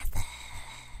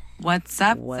What's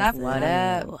up? What up?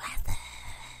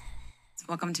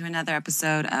 Welcome to another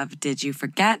episode of Did You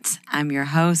Forget? I'm your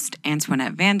host,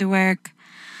 Antoinette Vanderwerk.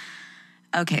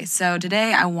 Okay, so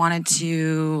today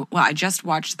I just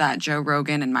watched that Joe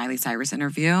Rogan and Miley Cyrus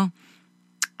interview,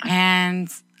 and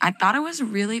I thought it was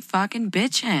really fucking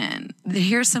bitchin'.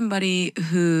 Here's somebody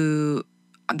who,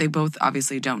 they both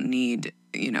obviously don't need,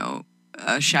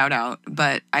 a shout out,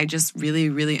 but I just really,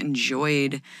 really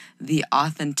enjoyed the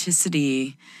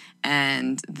authenticity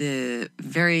and the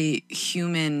very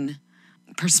human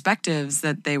perspectives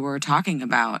that they were talking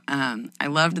about. I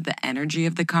loved the energy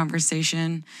of the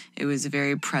conversation. It was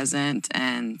very present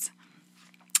and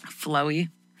flowy.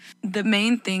 The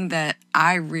main thing that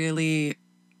really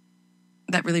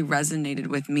resonated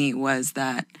with me was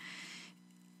that,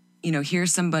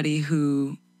 here's somebody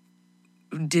who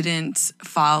didn't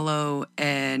follow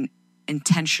an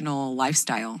intentional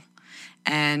lifestyle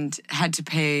and had to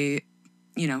pay,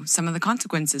 some of the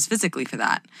consequences physically for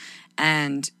that,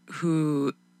 and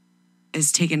who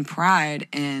is taking pride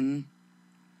in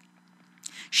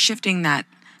shifting that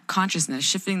consciousness,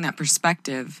 shifting that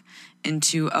perspective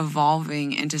into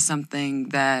evolving into something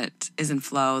that is in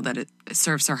flow, that it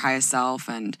serves her highest self.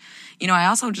 And, I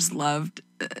also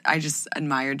I just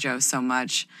admire Joe so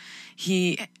much.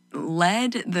 He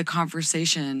led the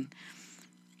conversation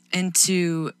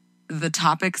into the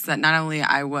topics that not only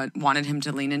I wanted him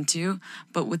to lean into,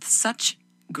 but with such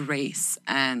grace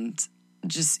and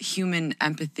just human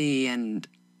empathy. And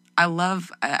I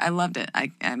loved it.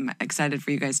 I'm excited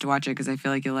for you guys to watch it because I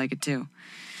feel like you'll like it too,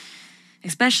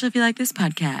 especially if you like this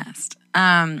podcast.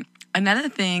 Another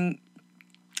thing,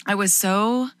 I was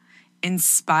so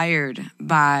inspired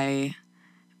by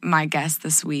my guest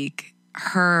this week,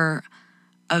 her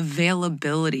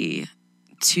availability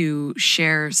to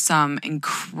share some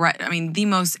the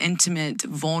most intimate,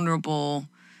 vulnerable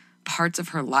parts of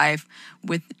her life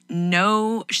with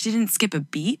she didn't skip a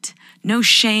beat, no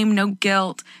shame, no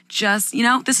guilt, just,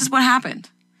 this is what happened.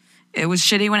 It was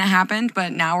shitty when it happened,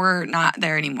 but now we're not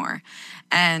there anymore.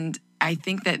 And I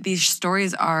think that these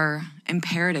stories are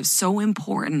imperative, so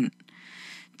important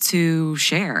to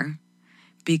share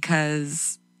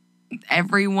because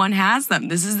everyone has them.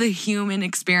 This is the human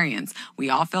experience. We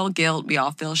all feel guilt. We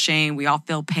all feel shame. We all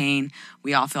feel pain.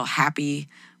 We all feel happy.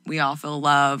 We all feel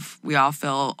love. We all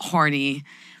feel horny.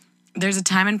 There's a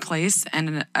time and place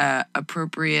and an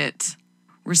appropriate,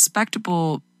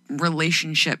 respectable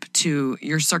relationship to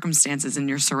your circumstances and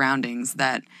your surroundings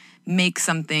that make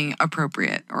something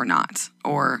appropriate or not,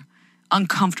 or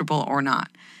uncomfortable or not.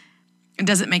 It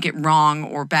doesn't make it wrong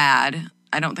or bad.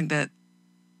 I don't think that,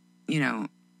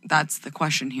 that's the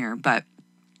question here. But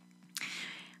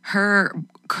her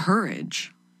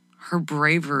courage, her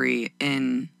bravery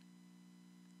in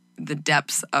the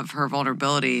depths of her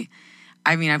vulnerability.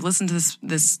 I mean, I've listened to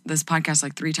this podcast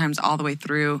like 3 times all the way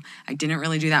through. I didn't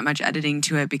really do that much editing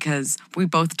to it because we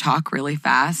both talk really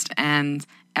fast, and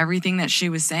everything that she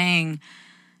was saying,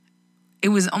 it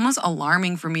was almost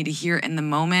alarming for me to hear in the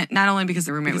moment, not only because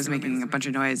the roommate was making a bunch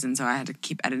of noise and so I had to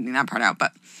keep editing that part out,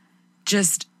 but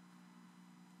just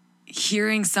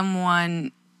hearing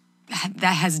someone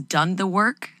that has done the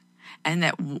work and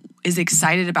that is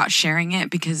excited about sharing it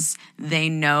because they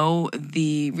know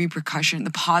the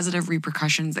positive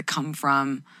repercussions that come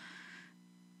from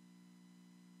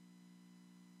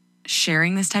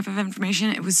sharing this type of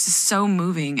information. It was just so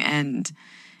moving and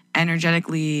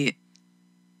energetically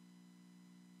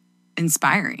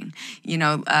inspiring.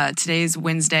 Today's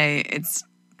Wednesday. It's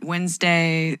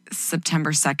Wednesday,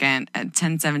 September 2nd at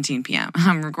 10:17 p.m.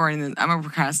 I'm recording this. I'm a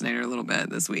procrastinator a little bit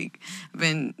this week. I've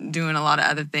been doing a lot of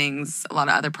other things, a lot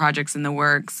of other projects in the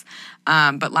works.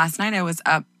 But last night I was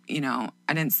up, I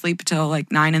didn't sleep till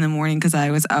like 9 in the morning because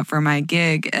I was up for my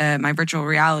gig, my virtual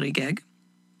reality gig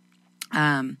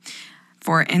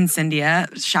for Incendia.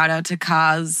 Shout out to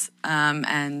Kaz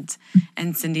and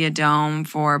Incendia Dome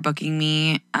for booking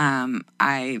me.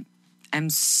 I'm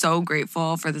so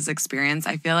grateful for this experience.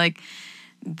 I feel like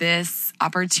this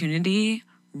opportunity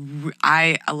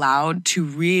I allowed to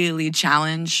really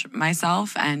challenge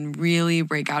myself and really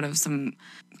break out of some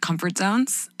comfort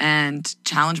zones and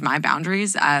challenge my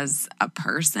boundaries as a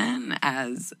person,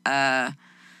 as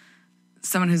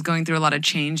someone who's going through a lot of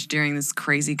change during this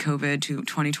crazy COVID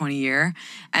 2020 year,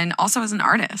 and also as an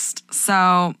artist.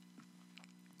 So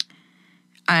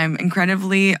I'm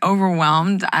incredibly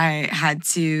overwhelmed. I had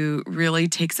to really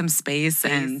take some space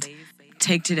and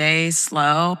take today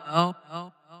slow,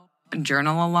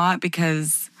 journal a lot,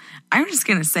 because I'm just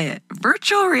going to say it.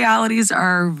 Virtual realities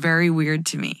are very weird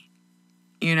to me.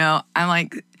 I'm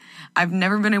like, I've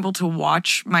never been able to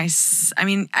watch I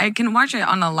can watch it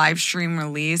on a live stream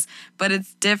release, but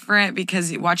it's different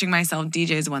because watching myself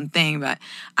DJ is one thing, but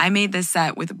I made this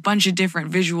set with a bunch of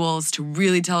different visuals to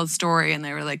really tell a story, and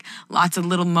there were like lots of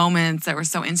little moments that were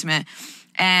so intimate.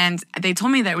 And they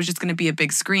told me that it was just going to be a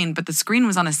big screen, but the screen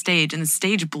was on a stage, and the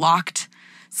stage blocked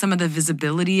some of the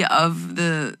visibility of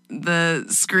the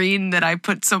screen that I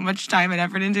put so much time and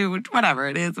effort into, which whatever,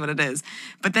 it is what it is.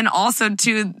 But then also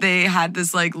too, they had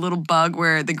this like little bug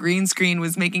where the green screen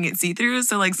was making it see-through.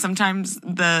 So like sometimes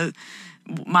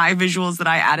my visuals that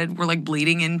I added were like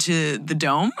bleeding into the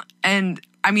dome. And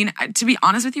I mean, to be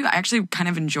honest with you, I actually kind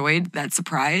of enjoyed that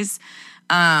surprise.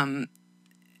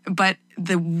 But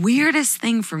the weirdest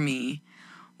thing for me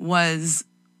was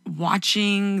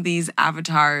watching these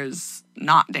avatars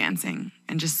not dancing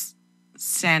and just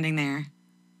standing there.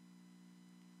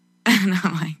 And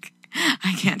I'm like,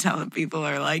 I can't tell if people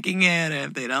are liking it or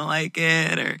if they don't like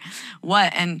it or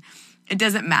what. And it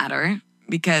doesn't matter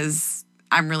because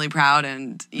I'm really proud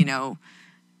and,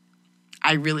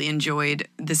 I really enjoyed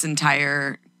this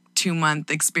entire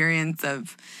 2-month experience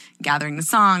of gathering the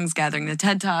songs, gathering the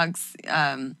TED Talks,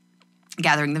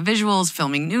 gathering the visuals,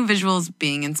 filming new visuals,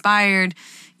 being inspired,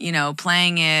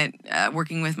 playing it,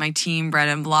 working with my team, Bread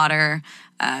and Blotter.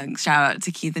 Shout out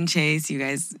to Keith and Chase. You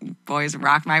guys, boys,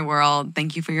 rock my world.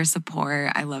 Thank you for your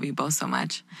support. I love you both so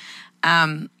much.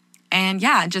 And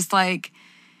yeah, just like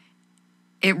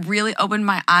it really opened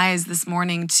my eyes this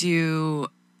morning to,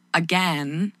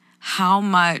 again, how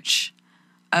much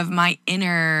of my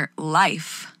inner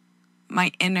life,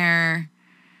 my inner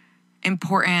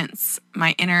importance,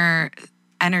 my inner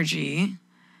energy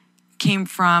came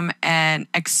from an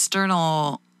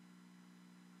external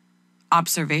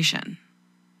observation.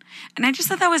 And I just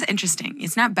thought that was interesting.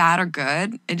 It's not bad or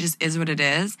good. It just is what it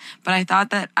is. But I thought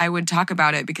that I would talk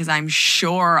about it because I'm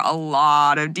sure a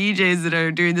lot of DJs that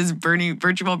are doing this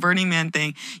virtual Burning Man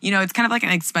thing, it's kind of like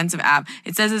an expensive app.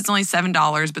 It says it's only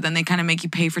 $7, but then they kind of make you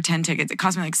pay for 10 tickets. It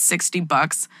cost me like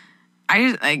 $60.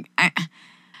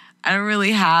 I don't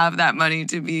really have that money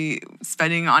to be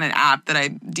spending on an app that I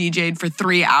DJ'd for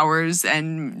 3 hours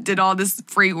and did all this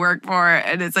free work for.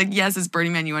 And it's like, yes, it's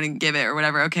Burning Man, you want to give it or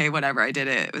whatever. Okay, whatever. I did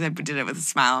it with a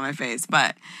smile on my face.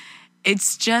 But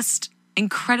it's just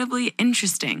incredibly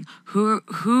interesting. Who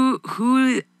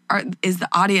is the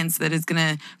audience that is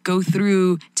going to go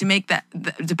through to make to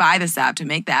buy this app, to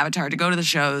make the avatar, to go to the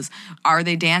shows? Are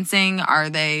they dancing? Are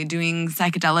they doing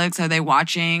psychedelics? Are they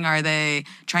watching? Are they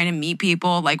trying to meet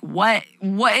people? Like what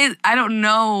is, I don't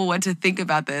know what to think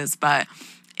about this, but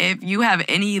if you have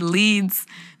any leads,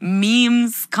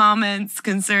 memes, comments,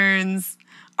 concerns,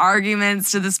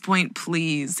 arguments to this point,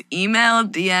 please email,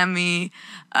 DM me,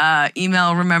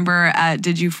 email remember at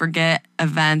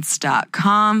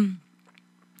didyouforgetevents.com.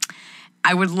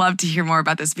 I would love to hear more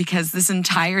about this because this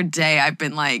entire day I've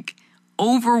been like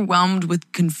overwhelmed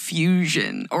with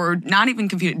confusion, or not even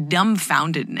confusion,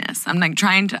 dumbfoundedness. I'm like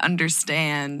trying to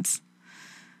understand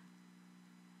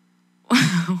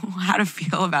how to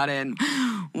feel about it and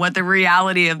what the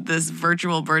reality of this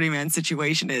virtual Burning Man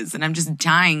situation is. And I'm just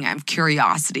dying of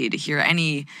curiosity to hear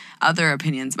any other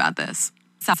opinions about this.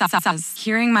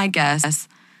 Hearing my guests'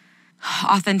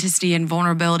 authenticity and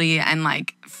vulnerability and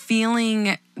like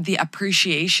feeling the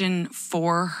appreciation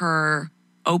for her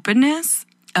openness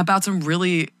about some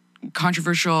really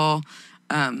controversial,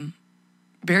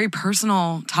 very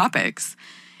personal topics.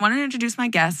 I wanted to introduce my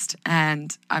guest,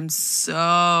 and I'm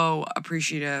so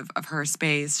appreciative of her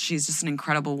space. She's just an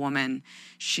incredible woman.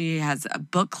 She has a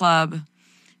book club.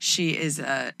 She is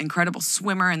an incredible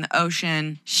swimmer in the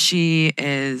ocean. She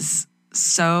is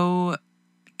so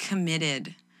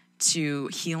committed to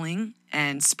healing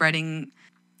and spreading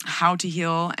how to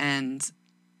heal, and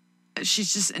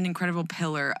she's just an incredible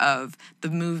pillar of the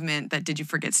movement that Did You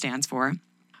Forget stands for.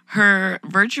 Her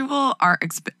virtual art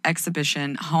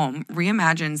exhibition, h0me,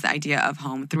 reimagines the idea of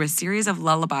home through a series of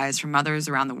lullabies for mothers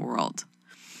around the world.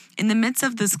 In the midst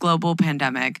of this global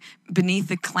pandemic, beneath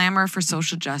the clamor for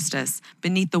social justice,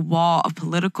 beneath the wall of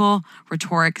political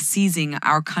rhetoric seizing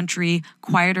our country,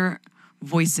 quieter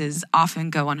voices often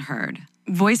go unheard.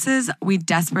 Voices we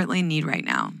desperately need right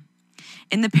now.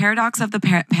 In the paradox of the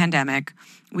pandemic,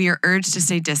 we are urged to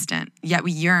stay distant, yet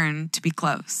we yearn to be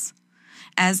close.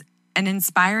 As an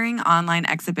inspiring online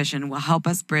exhibition will help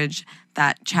us bridge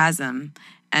that chasm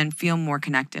and feel more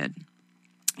connected.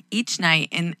 Each night,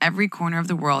 in every corner of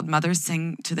the world, mothers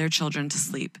sing to their children to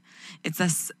sleep. It's the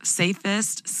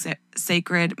safest,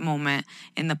 sacred moment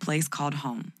in the place called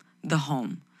home, the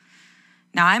home.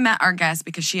 Now, I met our guest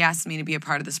because she asked me to be a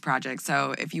part of this project.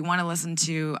 So if you want to listen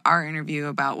to our interview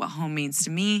about what home means to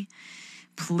me,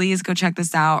 please go check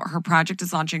this out. Her project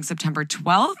is launching September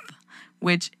 12th,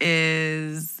 which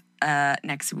is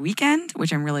next weekend,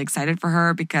 which I'm really excited for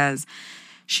her because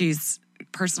she's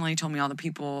personally told me all the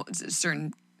people,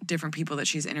 certain different people that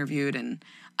she's interviewed, and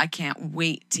I can't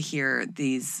wait to hear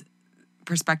these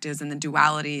perspectives and the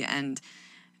duality, and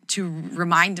to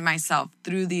remind myself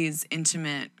through these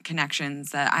intimate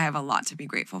connections that I have a lot to be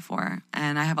grateful for,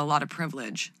 and I have a lot of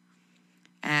privilege,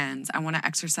 and I want to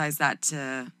exercise that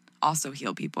to also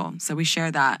heal people. So we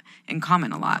share that in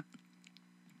common a lot.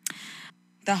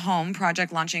 The h0me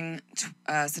project, launching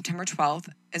September 12th,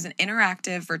 is an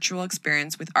interactive virtual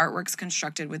experience with artworks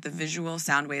constructed with the visual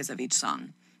sound waves of each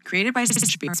song. Created by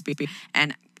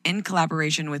and in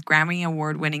collaboration with Grammy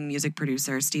Award-winning music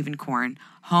producer Stephen Korn,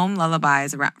 h0me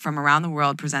Lullabies from Around the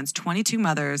World presents 22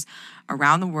 mothers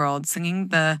around the world singing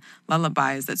the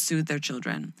lullabies that soothe their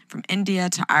children. From India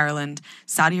to Ireland,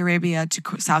 Saudi Arabia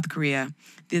to South Korea,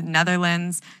 the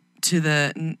Netherlands to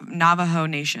the Navajo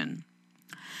Nation.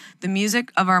 The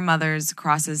music of our mothers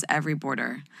crosses every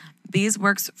border. These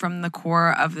works from the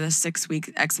core of the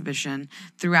 6-week exhibition.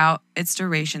 Throughout its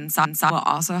duration, Sansa will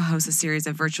also host a series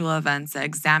of virtual events that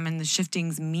examine the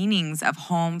shifting meanings of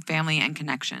home, family, and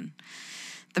connection.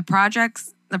 The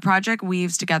project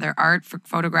weaves together art,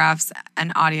 photographs,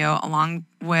 and audio, along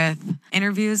with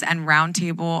interviews and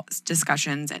roundtable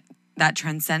discussions that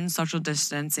transcend social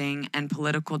distancing and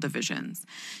political divisions,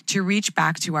 to reach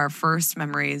back to our first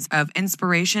memories of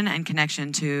inspiration and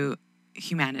connection to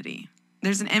humanity.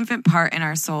 There's an infant part in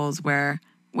our souls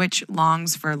which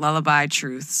longs for lullaby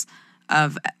truths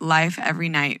of life every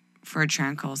night for a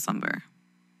tranquil slumber.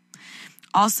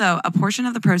 Also, a portion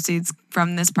of the proceeds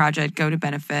from this project go to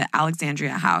benefit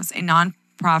Alexandria House, a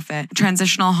nonprofit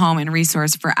transitional home and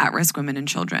resource for at-risk women and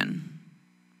children.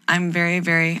 I'm very,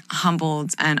 very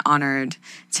humbled and honored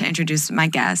to introduce my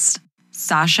guest,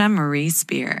 Sasha Marie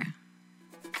Spear.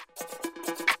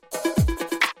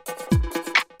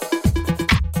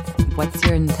 What's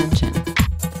your intention?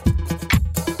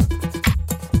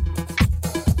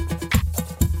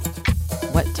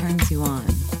 What turns you on?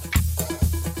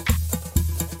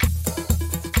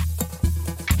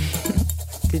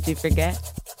 Did you forget?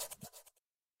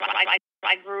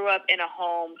 I grew up in a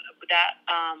home that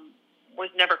was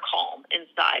never calm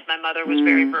inside. My mother was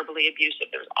very verbally abusive.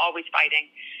 There was always fighting.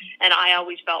 And I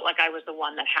always felt like I was the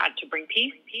one that had to bring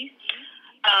peace.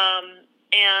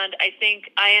 And I think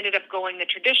I ended up going the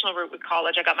traditional route with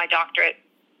college. I got my doctorate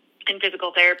in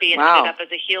physical therapy and ended up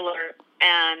as a healer.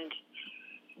 And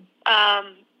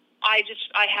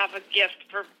I have a gift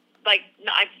for, like,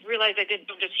 I realized I didn't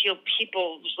just heal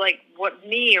people's, like,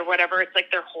 me or whatever. It's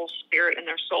like their whole spirit and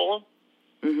their soul.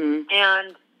 Mm-hmm.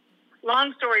 And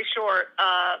long story short,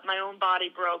 my own body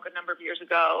broke a number of years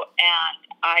ago, and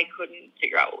I couldn't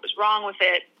figure out what was wrong with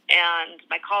it. And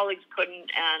my colleagues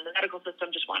couldn't, and the medical system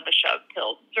just wanted to shove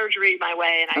pills and surgery my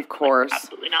way. And of course. Like,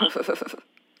 absolutely not.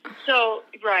 So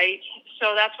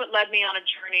that's what led me on a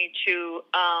journey to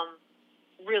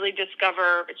really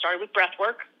discover. It started with breath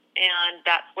work, and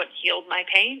that's what healed my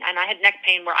pain. And I had neck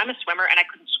pain where I'm a swimmer, and I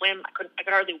couldn't swim. I could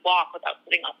hardly walk without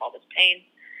putting up all this pain.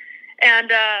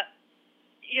 And I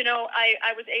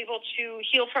was able to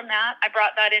heal from that. I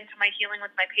brought that into my healing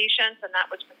with my patients, and that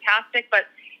was fantastic. But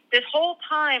this whole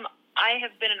time, I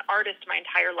have been an artist my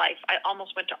entire life. I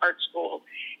almost went to art school,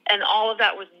 and all of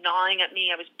that was gnawing at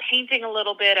me. I was painting a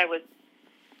little bit. I was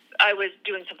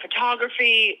doing some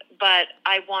photography, but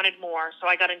I wanted more. So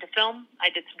I got into film. I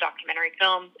did some documentary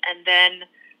films, and then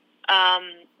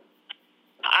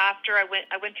after I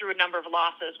went through a number of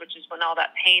losses, which is when all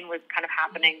that pain was kind of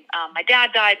happening. My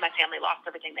dad died. My family lost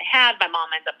everything they had. My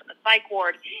mom ended up in the psych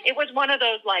ward. It was one of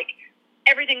those, like,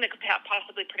 everything that could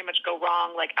possibly pretty much go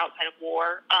wrong, like outside of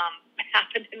war,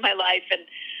 happened in my life. And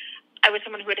I was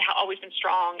someone who had always been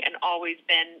strong and always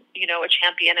been, a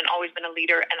champion and always been a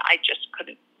leader. And I just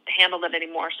couldn't handle it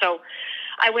anymore. So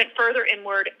I went further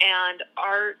inward, and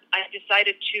I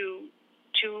decided to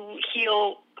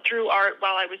heal through art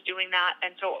while I was doing that.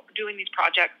 And so doing these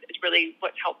projects is really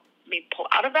what helped me pull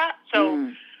out of that.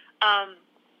 So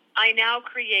I now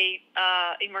create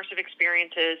immersive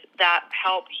experiences that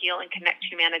help heal and connect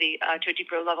humanity to a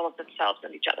deeper level of themselves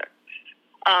and each other.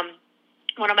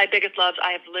 One of my biggest loves,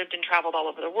 I have lived and traveled all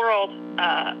over the world,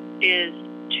 is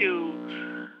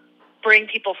to bring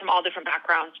people from all different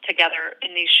backgrounds together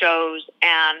in these shows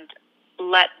and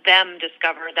let them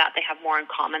discover that they have more in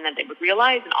common than they would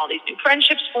realize, and all these new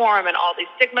friendships form, and all these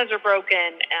stigmas are broken,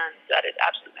 and that is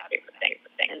absolutely my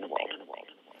favorite thing in the world.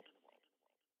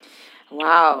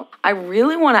 Wow. I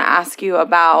really want to ask you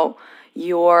about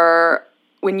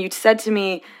when you said to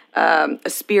me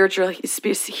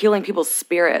healing people's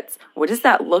spirits. What does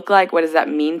that look like? What does that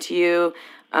mean to you?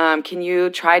 Can you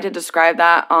try to describe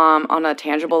that on a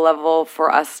tangible level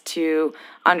for us to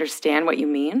understand what you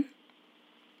mean?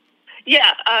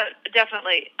 Yeah,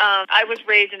 definitely. I was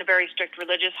raised in a very strict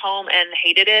religious home and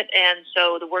hated it. And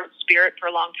so the word spirit for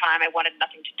a long time, I wanted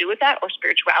nothing to do with that, or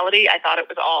spirituality. I thought it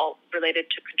was all related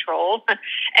to control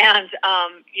and,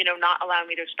 not allowing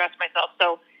me to express myself.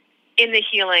 So in the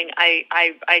healing,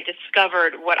 I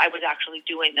discovered what I was actually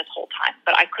doing this whole time,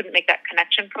 but I couldn't make that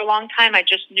connection for a long time. I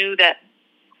just knew that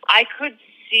I could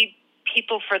see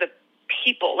people for the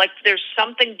people. Like there's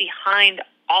something behind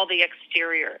all the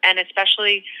exterior. And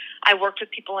especially I worked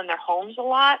with people in their homes a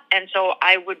lot. And so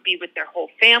I would be with their whole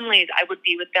families. I would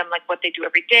be with them, like what they do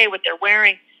every day, what they're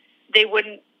wearing. They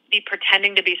wouldn't be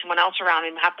pretending to be someone else around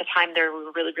me. Half the time they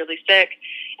were really, really sick.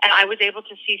 And I was able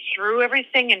to see through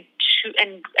everything and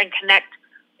connect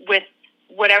with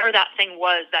whatever that thing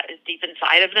was that is deep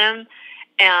inside of them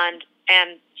and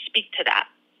speak to that.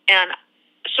 And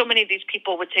so many of these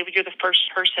people would say, well, you're the first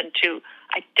person to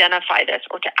identify this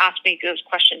or to ask me those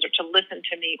questions or to listen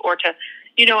to me or to,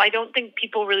 I don't think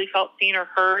people really felt seen or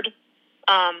heard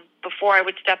before I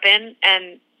would step in.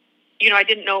 And, I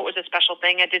didn't know it was a special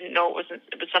thing. I didn't know it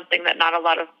was something that not a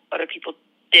lot of other people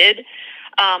did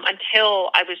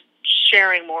until I was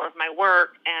sharing more of my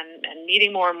work and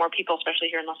meeting more and more people, especially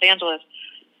here in Los Angeles.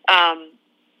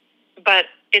 But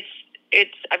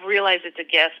I've realized it's a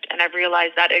gift, and I've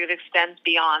realized that it extends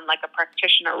beyond like a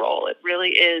practitioner role. It really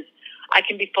is. I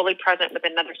can be fully present with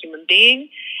another human being,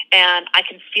 and I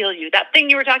can feel you. That thing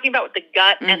you were talking about with the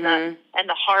gut and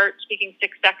the heart speaking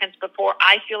 6 seconds before,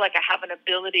 I feel like I have an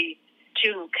ability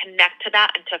to connect to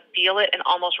that and to feel it and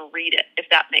almost read it, if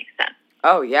that makes sense.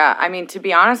 Oh, yeah. I mean, to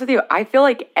be honest with you, I feel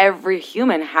like every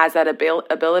human has that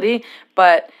ability,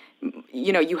 but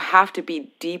you have to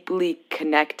be deeply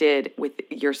connected with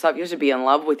yourself. You have to be in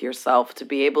love with yourself to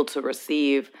be able to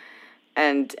receive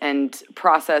and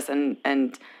process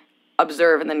and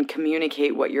observe and then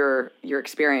communicate what you're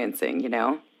experiencing,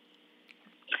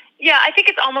 Yeah, I think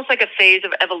it's almost like a phase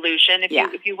of evolution,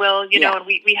 if you will, and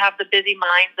we have the busy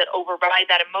minds that override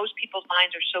that, and most people's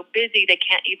minds are so busy they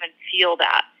can't even feel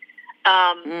that.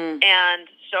 And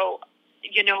so,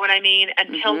 you know what I mean?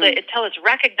 Until it's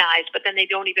recognized, but then they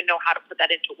don't even know how to put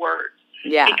that into words.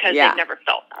 Because they've never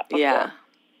felt that before.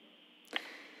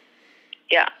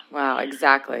 Yeah. Wow,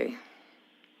 exactly.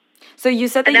 So you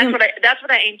said that that's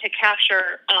what I aim to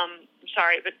capture.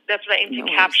 But that's what I aim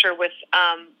to capture with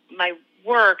my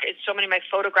work. Is so many of my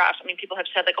photographs. I mean, people have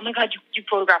said like, "Oh my God, you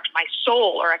photographed my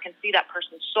soul," or "I can see that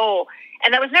person's soul,"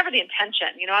 and that was never the intention.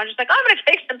 I was just like, "I'm going to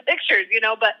take some pictures,"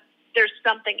 but there's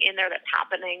something in there that's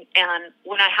happening. And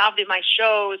when I have my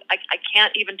shows, I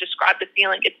can't even describe the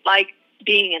feeling. It's like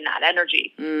being in that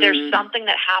energy. There's something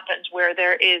that happens where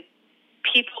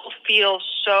people feel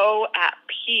so at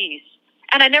peace.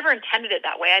 And I never intended it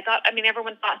that way.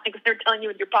 Everyone thought, like they were telling you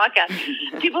in your podcast,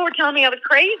 people were telling me I was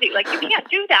crazy. Like, you can't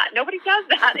do that. Nobody does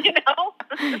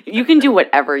that, You can do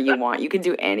whatever you want. You can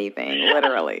do anything,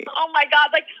 literally. Oh my God.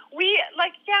 We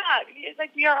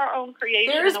are our own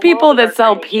creation. There's people that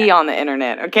sell pee on the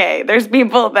internet, okay? There's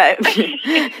people that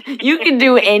you can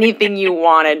do anything you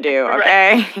want to do,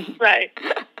 okay? Right.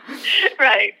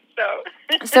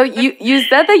 So you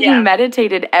said that you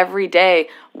meditated every day.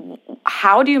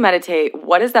 How do you meditate?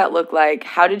 What does that look like?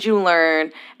 How did you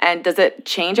learn? And does it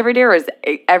change every day, or is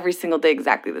every single day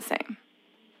exactly the same?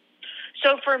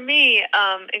 So for me,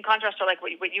 in contrast to like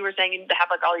what you were saying, you need to have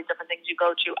like all these different things you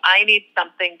go to. I need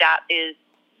something that is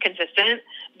consistent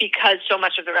because so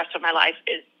much of the rest of my life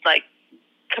is like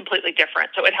completely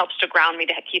different. So it helps to ground me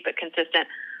to keep it consistent.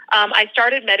 I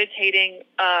started meditating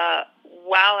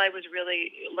while I was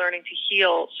really learning to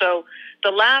heal. So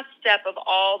the last step of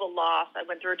all the loss, I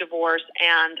went through a divorce,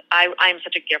 and I'm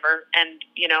such a giver, and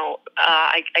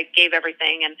I gave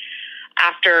everything. And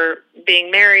after being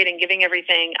married and giving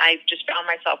everything, I just found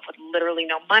myself with literally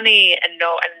no money and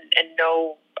no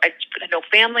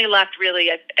family left really,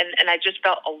 and I just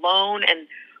felt alone. And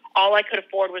all I could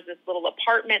afford was this little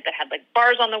apartment that had like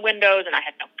bars on the windows, and I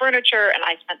had no furniture, and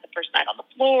I spent the first night on the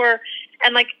floor.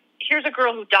 And like, here's a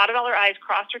girl who dotted all her I's,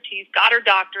 crossed her T's, got her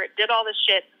doctorate, did all this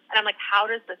shit. And I'm like, how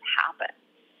does this happen?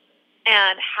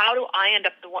 And how do I end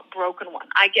up the broken one?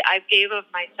 I gave of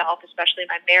myself, especially in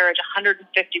my marriage, 150%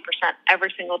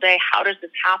 every single day. How does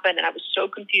this happen? And I was so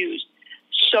confused,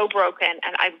 so broken.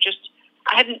 And I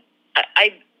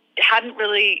hadn't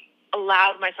really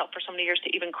allowed myself for so many years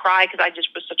to even cry because I just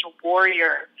was such a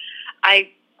warrior. I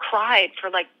cried for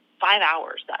like 5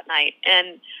 hours that night.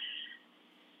 And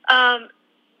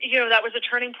that was a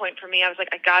turning point for me. I was like,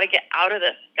 I got to get out of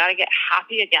this. Got to get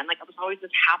happy again. Like, I was always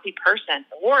this happy person,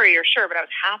 a warrior, sure, but I was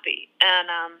happy. And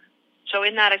so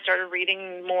in that, I started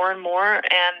reading more and more,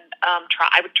 and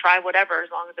I would try whatever, as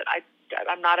long as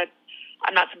I'm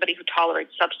not somebody who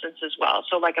tolerates substance as well.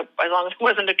 So like, as long as it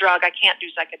wasn't a drug, I can't do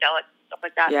psychedelics and stuff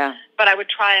like that. Yeah. But I would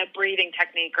try a breathing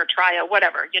technique or try a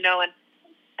whatever,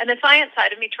 and the science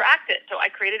side of me tracked it. So I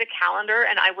created a calendar,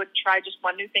 and I would try just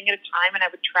one new thing at a time, and I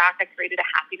would track. I created a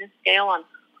happiness scale on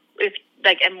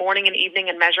in morning and evening,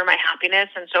 and measure my happiness.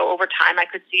 And so over time, I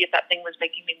could see if that thing was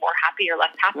making me more happy or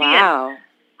less happy. Wow. And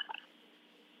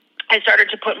I started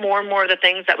to put more and more of the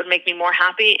things that would make me more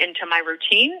happy into my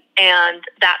routine, and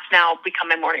that's now become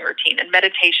my morning routine. And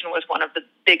meditation was one of the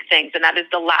big things, and that is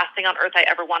the last thing on earth I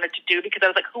ever wanted to do, because I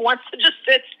was like, who wants to just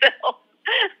sit still?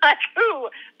 Like, who?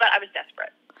 But I was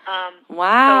desperate.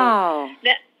 Wow.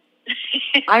 So,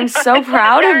 I'm so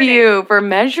proud of you for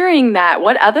measuring that.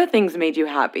 What other things made you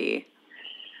happy?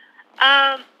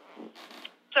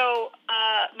 So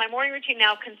my morning routine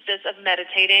now consists of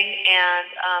meditating and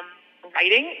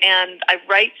writing, and I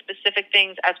write specific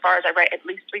things. As far as I write at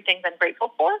least 3 things I'm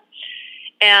grateful for,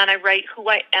 and I write who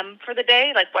I am for the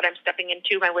day, like what I'm stepping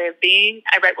into, my way of being.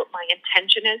 I write what my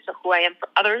intention is, so who I am for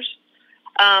others.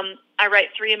 I write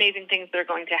 3 amazing things that are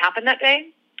going to happen that day.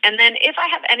 And then if I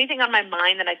have anything on my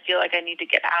mind that I feel like I need to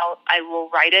get out, I will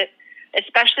write it,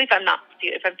 especially if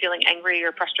I'm feeling angry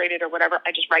or frustrated or whatever.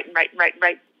 I just write and write and write and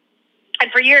write.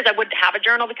 And for years, I wouldn't have a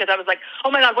journal, because I was like, oh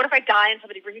my God, what if I die and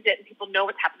somebody reads it and people know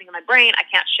what's happening in my brain? I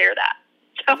can't share that.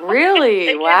 So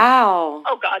Really? Wow.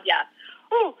 Oh God, yeah.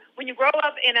 Oh, when you grow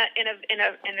up in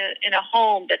a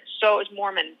home that is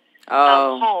Mormon,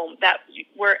 home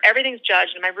where everything's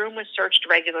judged, and my room was searched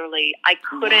regularly. I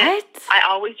couldn't. What? I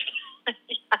always.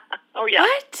 Yeah. Oh yeah.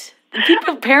 What?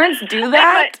 People, parents do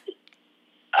that?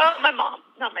 My mom,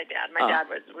 not my dad. My dad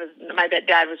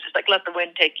was just like, let the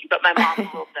wind take you. But my mom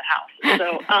ruled the house.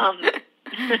 So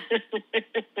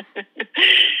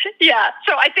yeah.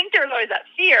 So I think there was always that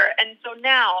fear, and so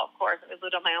now, of course, I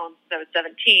lived on my own since I was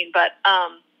 17. But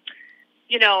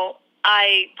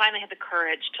I finally had the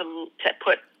courage to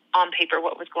put on paper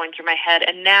what was going through my head,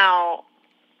 and now.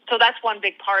 So that's one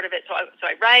big part of it. So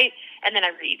I write, and then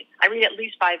I read. I read at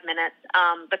least 5 minutes,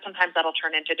 but sometimes that'll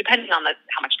turn into, depending on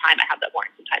how much time I have that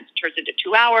morning, sometimes it turns into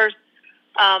 2 hours.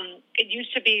 It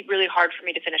used to be really hard for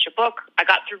me to finish a book. I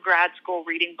got through grad school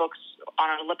reading books on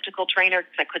an elliptical trainer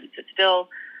because I couldn't sit still.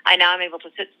 Now I'm able to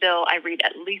sit still. I read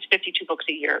at least 52 books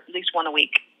a year, at least one a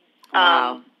week.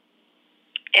 Wow.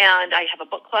 And I have a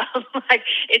book club. Like,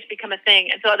 it's become a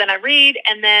thing. And so then I read,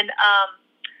 and then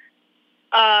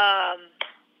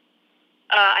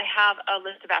I have a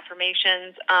list of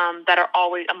affirmations that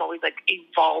I'm always like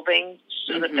evolving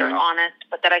so that they're honest,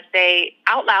 but that I say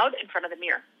out loud in front of the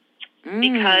mirror.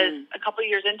 Because a couple of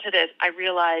years into this, I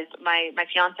realized my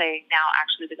fiance now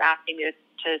actually was asking me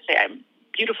to say I'm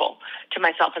beautiful to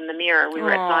myself in the mirror. We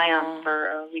were at Zion for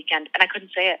a weekend, and I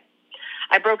couldn't say it.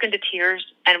 I broke into tears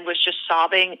and was just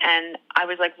sobbing, and I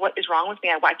was like, what is wrong with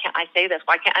me? Why can't I say this?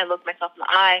 Why can't I look myself in the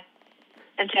eye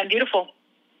and say I'm beautiful?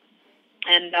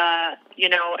 And, and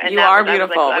you are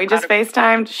beautiful. Like, we just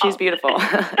FaceTimed. She's beautiful.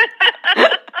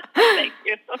 Thank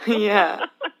you. Yeah.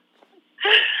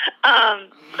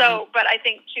 But I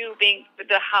think too, being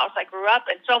the house I grew up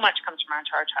in, so much comes from our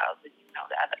childhood, and,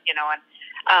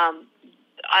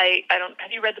 I don't,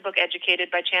 have you read the book Educated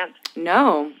by chance?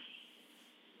 No.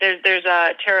 There's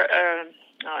a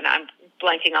I'm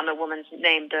blanking on the woman's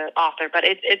name, the author, but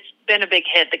it's been a big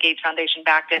hit. The Gates Foundation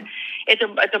backed it. It's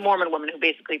a Mormon woman who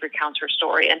basically recounts her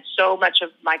story, and so much of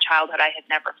my childhood I had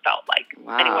never felt like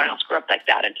anyone else grew up like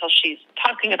that until she's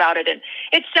talking about it. And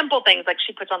it's simple things like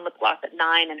she puts on lip gloss at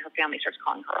 9 and her family starts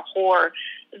calling her a whore.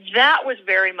 That was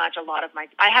very much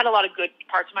I had a lot of good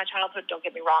parts of my childhood, don't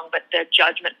get me wrong, but the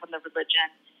judgment from the religion.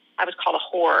 I was called a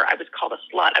whore. I was called a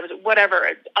slut. I was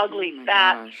whatever, ugly,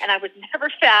 fat. Gosh. And I was never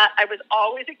fat. I was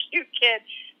always a cute kid,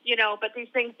 but these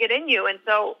things get in you. And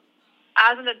so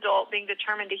as an adult, being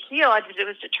determined to heal, I was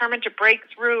determined to break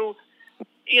through,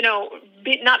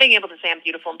 not being able to say I'm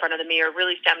beautiful in front of the mirror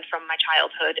really stemmed from my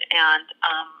childhood. And,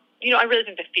 I really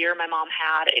think the fear my mom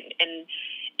had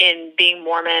in being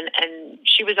Mormon, and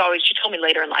she told me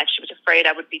later in life, she was afraid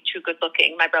I would be too good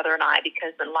looking, my brother and I,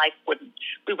 because then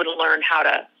we wouldn't learn how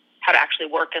to actually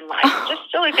work in life. Just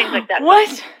silly things like that.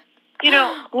 What?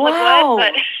 Wow.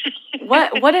 Like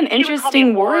what? What an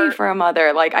interesting worry for a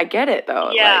mother. Like, I get it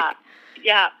though. Yeah.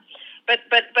 Yeah. But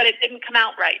it didn't come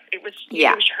out right. It was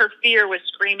her fear was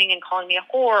screaming and calling me a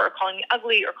whore or calling me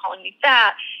ugly or calling me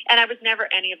fat. And I was never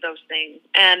any of those things.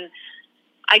 And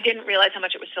I didn't realize how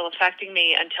much it was still affecting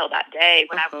me until that day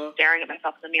when I was staring at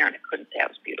myself in the mirror and I couldn't say I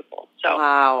was beautiful. So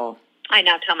wow. I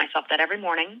now tell myself that every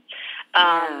morning,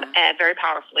 and very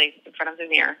powerfully in front of the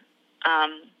mirror.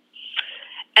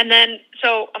 And then,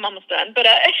 so I'm almost done, but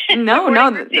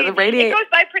the radiate. It goes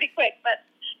by pretty quick, but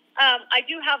I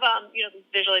do have these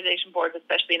visualization boards,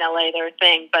 especially in LA. They're a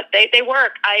thing, but they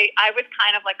work. I was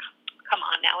kind of like, come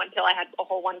on now, until I had a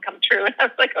whole one come true, and I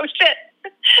was like, oh shit,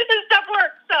 this stuff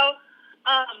works. So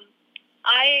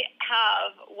I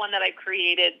have one that I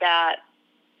created that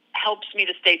helps me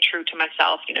to stay true to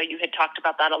myself. You had talked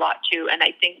about that a lot too, and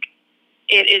I think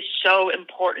it is so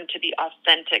important to be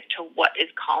authentic to what is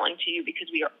calling to you, because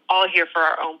we are all here for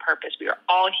our own purpose. We are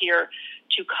all here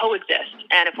to coexist,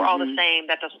 and if we're all the same,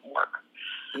 that doesn't work.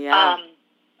 Yeah.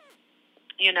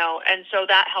 And so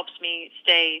that helps me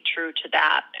stay true to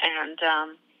that. And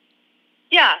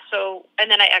and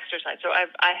then I exercise. So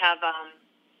I have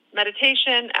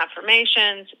meditation,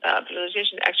 affirmations,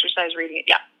 visualization, exercise, reading.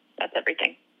 Yeah, that's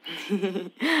everything.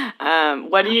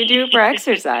 What do you do for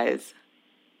exercise?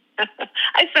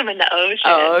 I swim in the ocean.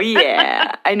 Oh,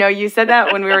 yeah. I know you said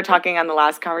that when we were talking on the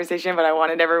last conversation, but I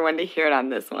wanted everyone to hear it on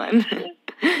this one.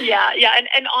 Yeah.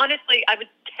 And honestly, I was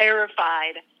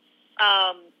terrified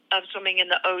of swimming in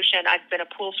the ocean. I've been a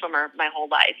pool swimmer my whole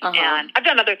life, and I've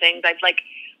done other things.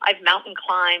 I've mountain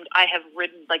climbed. I have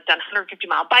done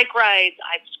 150-mile bike rides.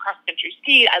 I've cross-country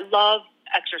skied. I love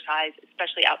exercise,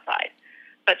 especially outside.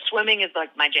 But swimming is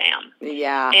like my jam.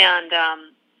 Yeah. And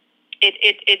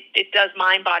it does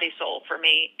mind, body, soul for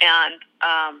me, and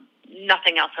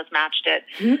nothing else has matched it.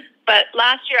 Mm-hmm. But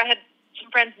last year I had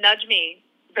some friends nudge me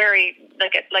very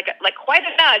like quite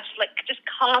a nudge, like just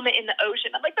come in the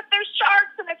ocean. I'm like, but there's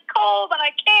sharks and it's cold and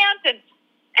I can't. And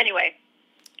anyway,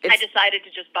 I decided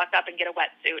to just buck up and get a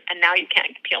wetsuit, and now you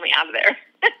can't peel me out of there.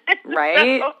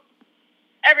 Right? So,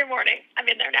 every morning, I'm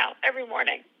in there now. Every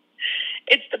morning.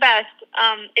 It's the best.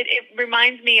 It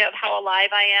reminds me of how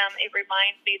alive I am. It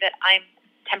reminds me that I'm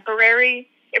temporary.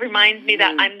 It reminds me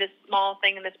that I'm this small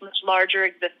thing in this much larger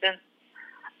existence.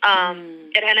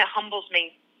 And it humbles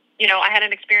me. I had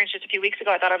an experience just a few weeks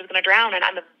ago. I thought I was going to drown, and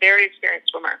I'm a very experienced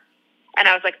swimmer. And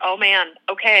I was like, oh, man,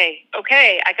 okay,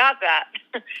 I got that.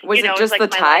 Was it just the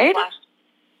tide?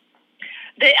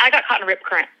 I got caught in a rip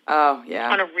current. Oh,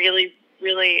 yeah. On a really,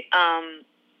 really...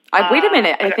 wait a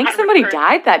minute. I think somebody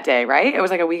died that day, right? It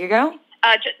was like a week ago?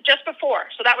 Just before.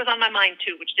 So that was on my mind,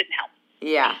 too, which didn't help.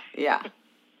 Yeah. Yeah.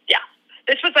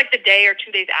 This was like the day or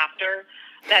 2 days after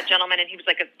that gentleman, and he was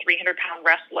like a 300-pound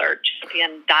wrestler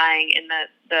champion dying in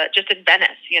just in Venice,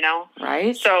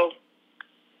 Right. So,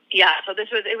 yeah. So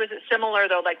it was similar,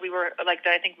 though. Like we were,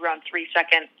 I think we were on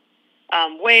 3-second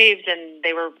waves, and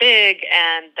they were big,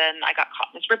 and then I got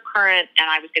caught in this rip current, and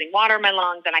I was getting water in my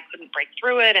lungs, and I couldn't break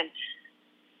through it, and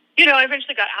I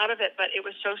eventually got out of it, but it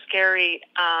was so scary.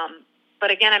 But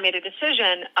again, I made a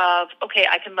decision of, okay,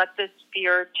 I can let this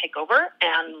fear take over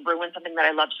and ruin something that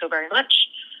I love so very much.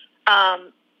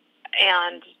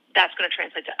 And that's going to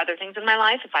translate to other things in my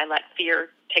life. If I let fear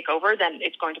take over, then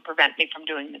it's going to prevent me from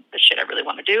doing the shit I really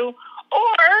want to do.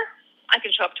 Or I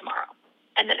can show up tomorrow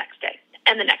and the next day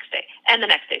and the next day and the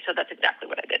next day. So that's exactly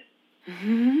what I did.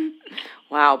 Mm-hmm.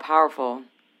 Wow, powerful.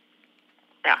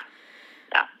 Yeah.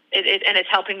 And it's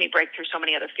helping me break through so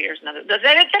many other fears and other that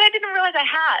I didn't realize I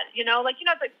had.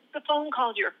 The phone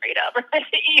calls you're afraid of, or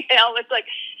the email. It's like,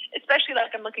 especially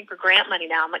like I'm looking for grant money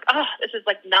now. I'm like, oh, this is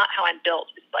like not how I'm built.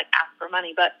 It's like ask for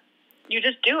money, but you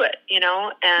just do it,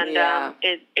 And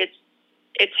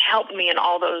it's helped me in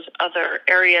all those other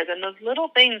areas, and those little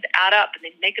things add up and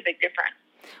they make a big difference.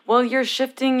 Well, you're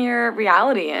shifting your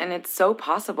reality, and it's so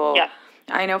possible. Yeah.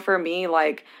 I know for me,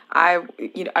 like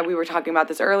we were talking about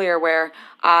this earlier, where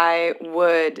I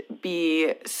would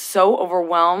be so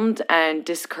overwhelmed and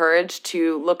discouraged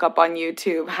to look up on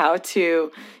YouTube how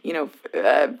to,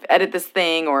 edit this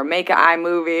thing or make an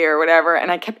iMovie or whatever.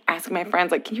 And I kept asking my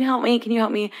friends, like, can you help me? Can you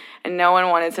help me? And no one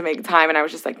wanted to make time. And I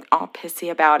was just like all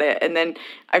pissy about it. And then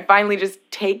I finally just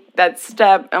take that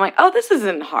step. I'm like, oh, this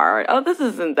isn't hard. Oh, this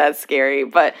isn't that scary.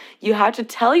 But you have to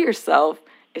tell yourself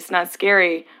it's not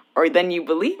scary, or then you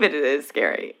believe it is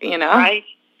scary,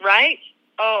 Right.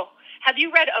 Oh, have you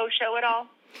read Osho at all?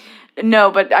 No,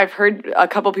 but I've heard a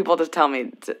couple people just tell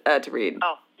me to read.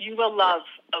 Oh, you will love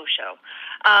Osho.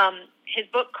 His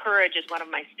book, Courage, is one of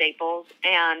my staples.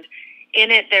 And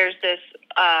in it, there's this,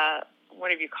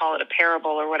 whatever you call it, a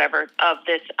parable or whatever, of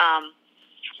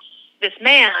this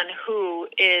man who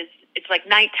it's like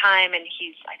nighttime, and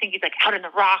I think he's like out in the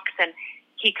rocks, and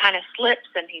he kind of slips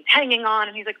and he's hanging on,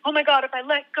 and he's like, oh my God, if I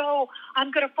let go,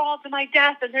 I'm going to fall to my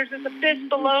death, and there's this abyss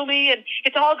below me, and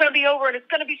it's all going to be over, and it's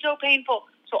going to be so painful.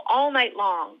 So all night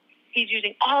long, he's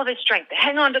using all of his strength to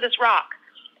hang on to this rock.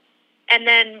 And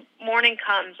then morning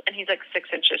comes, and he's like 6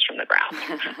 inches from the ground.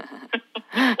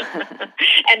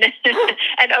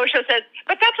 and Osho says,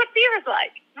 but that's what fear is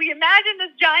like. We imagine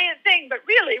this giant thing, but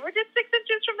really, we're just 6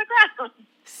 inches from the ground.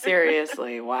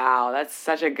 Seriously, wow, that's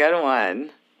such a good one.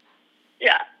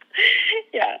 Yeah.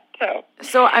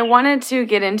 So I wanted to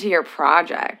get into your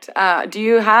project. Do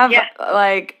you have,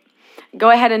 go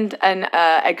ahead and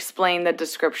explain the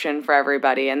description for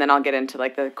everybody, and then I'll get into,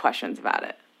 the questions about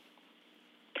it.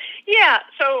 Yeah,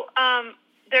 so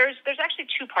there's actually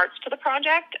 2 parts to the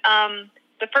project.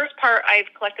 The first part,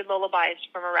 I've collected lullabies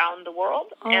from around the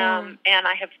world, and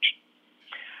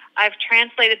I've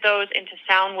translated those into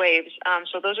sound waves.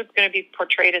 So those are going to be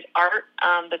portrayed as art.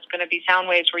 That's going to be sound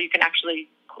waves where you can actually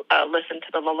listen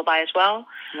to the lullaby as well.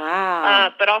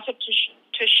 Wow! But also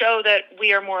to show that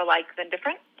we are more alike than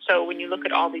different. So when you look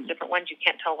at all these different ones, you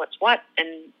can't tell what's what,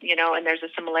 and and there's a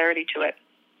similarity to it.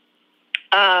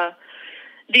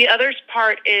 The other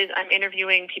part is I'm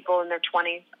interviewing people in their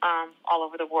 20s all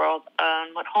over the world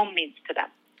on what home means to them.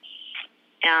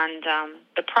 And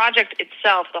the project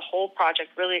itself, the whole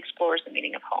project, really explores the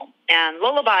meaning of home. And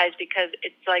lullabies, because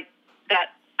it's like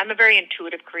that, I'm a very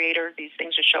intuitive creator. These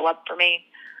things just show up for me.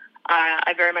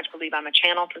 I very much believe I'm a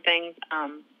channel for things.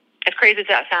 As crazy as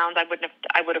that sounds, I would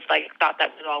have thought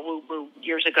that was all woo-woo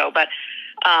years ago, but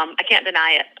I can't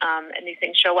deny it. And these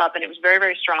things show up, and it was very,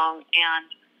 very strong.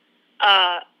 And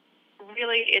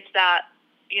really, it's that,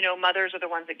 mothers are the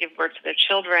ones that give birth to their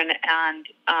children, and,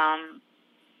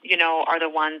 are the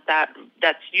ones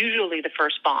that's usually the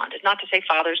first bond. It's not to say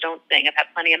fathers don't sing. I've had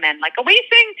plenty of men we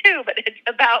sing too, but it's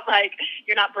about,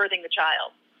 you're not birthing the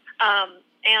child.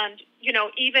 And,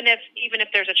 even if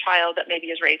there's a child that maybe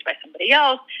is raised by somebody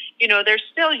else, there's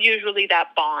still usually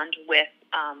that bond with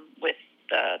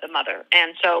the mother.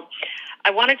 And so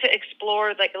I wanted to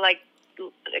explore,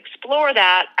 explore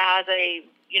that as a,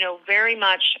 very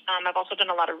much, I've also done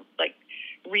a lot of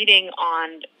reading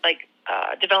on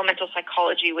developmental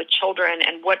psychology with children,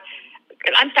 and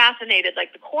I'm fascinated,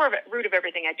 the core root of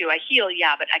everything I do. I heal,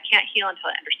 but I can't heal until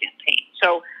I understand pain.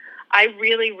 So I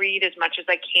really read as much as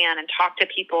I can and talk to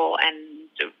people and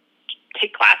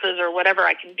take classes or whatever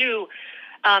I can do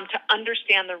to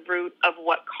understand the root of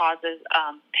what causes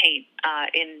pain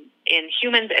in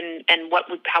humans, and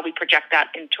how we project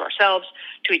that into ourselves,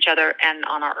 to each other, and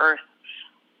on our earth.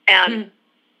 And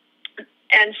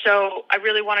so I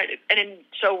really wanted,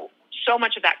 so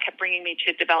much of that kept bringing me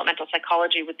to developmental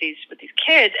psychology with these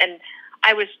kids. And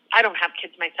I don't have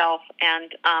kids myself,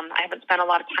 and I haven't spent a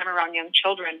lot of time around young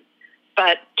children,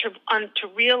 but to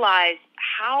realize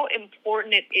how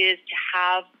important it is to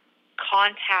have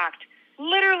contact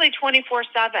literally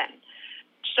 24/7.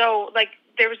 So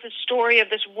there was this story of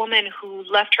this woman who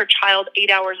left her child 8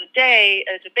 hours a day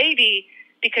as a baby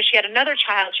because she had another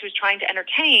child she was trying to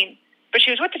entertain, but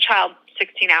she was with the child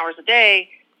 16 hours a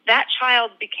day. That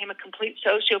child became a complete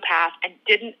sociopath and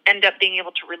didn't end up being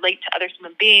able to relate to other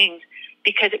human beings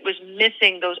because it was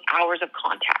missing those hours of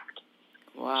contact.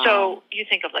 Wow. So you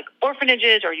think of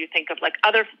orphanages, or you think of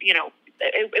other,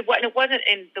 it wasn't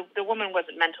in the woman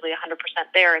wasn't mentally 100%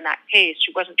 there in that case.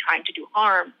 She wasn't trying to do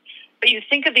harm. But you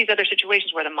think of these other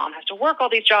situations where the mom has to work all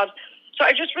these jobs. So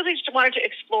I just really just wanted to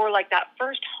explore that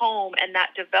first home and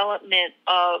that development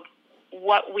of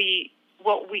what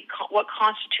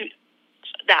constitutes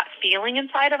that feeling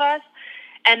inside of us,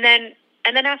 and then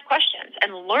ask questions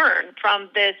and learn from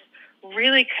this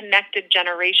really connected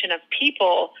generation of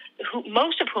people who,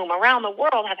 most of whom around the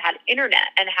world, have had internet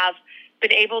and have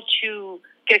been able to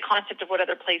get a concept of what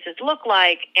other places look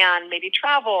like, and maybe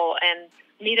travel and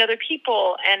meet other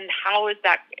people. And how is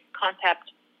that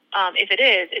concept, if it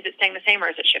is it staying the same, or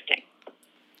is it shifting?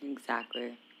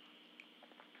 Exactly.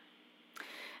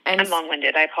 And I'm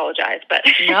long-winded. I apologize, but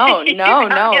no.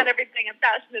 On everything I'm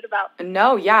passionate about.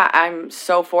 No, yeah, I'm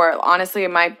so for it. Honestly,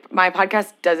 my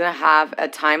podcast doesn't have a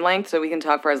time length, so we can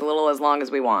talk for as long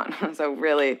as we want. So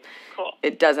really, cool.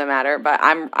 It doesn't matter. But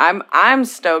I'm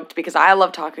stoked because I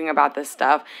love talking about this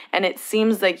stuff, and it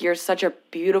seems like you're such a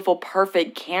beautiful,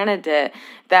 perfect candidate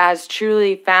that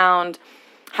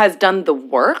has done the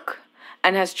work,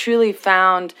 and has truly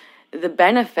found the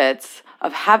benefits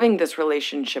of having this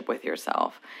relationship with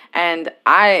yourself. And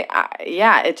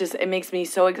it makes me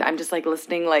so I'm just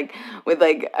listening with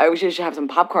I wish I should have some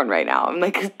popcorn right now.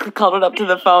 I'm cuddled up to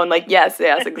the phone yes,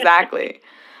 exactly.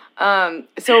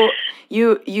 So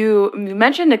you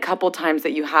mentioned a couple times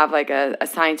that you have a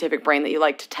scientific brain, that you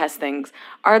like to test things.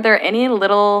 Are there any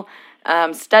little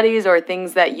studies or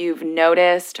things that you've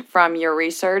noticed from your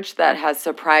research that has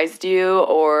surprised you,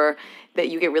 or that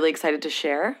you get really excited to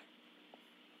share?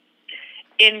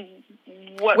 In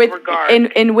what regard?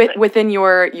 Within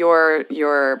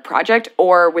your project,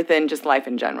 or within just life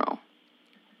in general?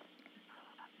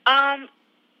 I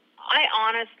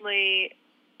honestly,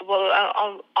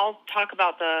 I'll talk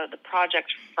about the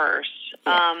project first.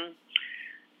 Yeah.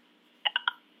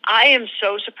 I am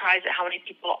so surprised at how many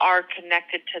people are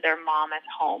connected to their mom at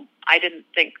home. I didn't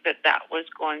think that was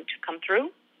going to come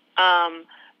through.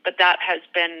 But that has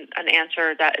been an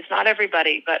answer that is not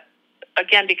everybody, but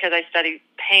again, because I study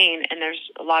pain, and there's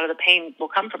a lot of the pain will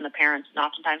come from the parents, and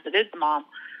oftentimes it is the mom,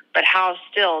 but how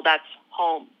still that's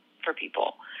home for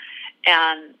people.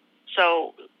 And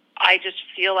so I just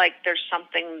feel like there's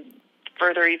something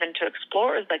further even to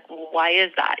explore, is like, well, why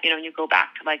is that? You know, and you go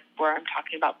back to like where I'm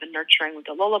talking about the nurturing with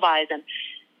the lullabies, and,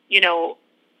 you know,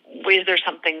 is there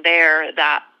something there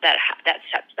that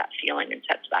sets that feeling and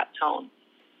sets that tone?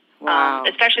 Wow.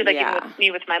 Especially like even with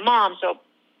me with my mom. So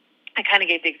I kind of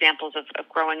gave the examples of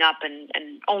growing up and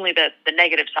only the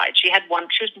negative side. She was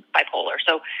bipolar.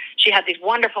 So she had these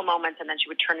wonderful moments, and then she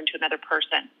would turn into another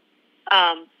person.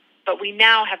 But we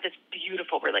now have this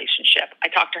beautiful relationship. I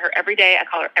talk to her every day. I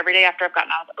call her every day after I've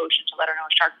gotten out of the ocean to let her know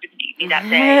a shark didn't eat me that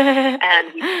day.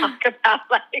 And we talk about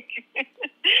like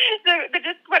the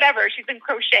just whatever. She's been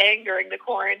crocheting during the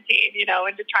quarantine, you know,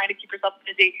 and just trying to keep herself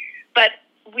busy. But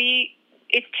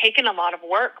it's taken a lot of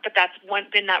work, but that's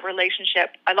been that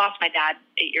relationship. I lost my dad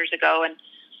 8 years ago, and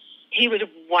he was a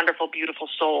wonderful, beautiful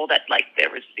soul that like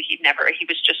it was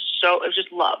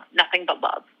just love, nothing but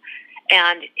love.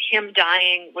 And him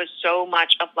dying was so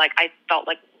much of like, I felt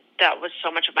like that was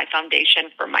so much of my foundation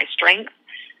for my strength.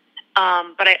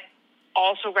 But I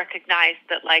also recognized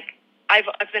that like, I've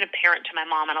been a parent to my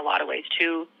mom in a lot of ways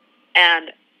too.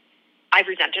 And I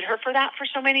resented her for that for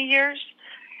so many years.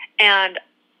 And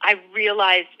I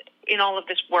realized in all of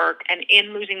this work and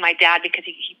in losing my dad, because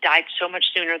he died so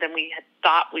much sooner than we had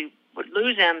thought we would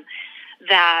lose him,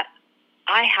 that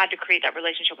I had to create that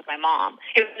relationship with my mom.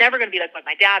 It was never going to be like what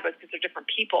my dad was, because they're different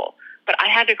people. But I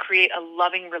had to create a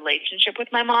loving relationship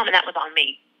with my mom, and that was on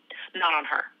me, not on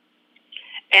her.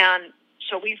 And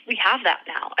so we have that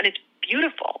now, and it's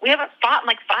beautiful. We haven't fought in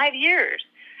like 5 years.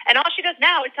 And all she does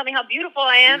now is tell me how beautiful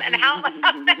I am and how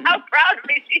proud of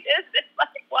me she is. It's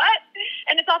like, what?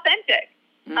 And it's authentic.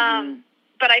 Mm-hmm.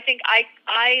 But I think I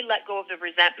let go of the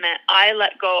resentment. I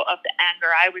let go of the anger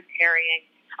I was carrying.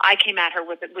 I came at her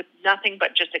with nothing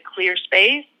but just a clear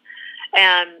space.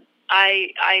 And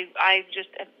I just,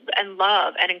 and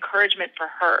love and encouragement for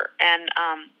her. And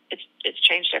it's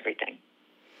changed everything.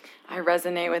 I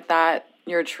resonate with that,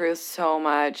 your truth, so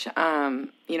much.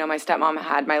 You know, my stepmom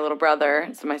had my little brother,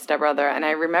 so my stepbrother, and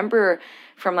I remember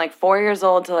from like 4 years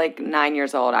old to like 9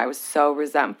 years old, I was so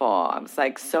resentful. I was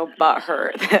like so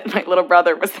butthurt that my little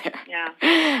brother was there. Yeah.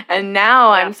 And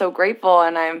now I'm so grateful,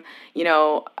 and I'm, you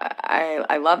know,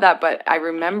 I love that. But I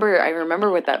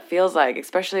remember what that feels like,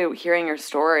 especially hearing your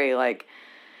story. Like,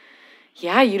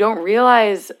 yeah, you don't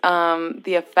realize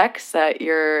the effects that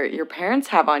your parents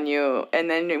have on you.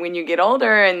 And then when you get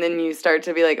older, and then you start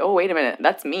to be like, oh, wait a minute,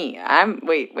 that's me.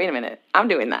 Wait a minute, I'm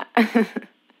doing that.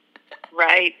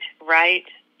 Right.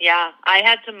 Yeah. I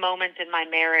had some moments in my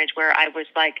marriage where I was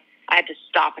like, I had to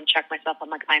stop and check myself. I'm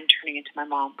like, I'm turning into my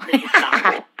mom. This is not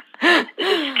cool.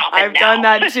 I've done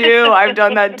that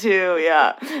too.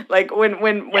 Yeah. Like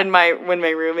when my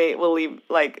roommate will leave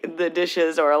like the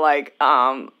dishes or like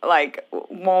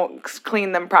won't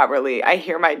clean them properly, I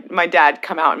hear my dad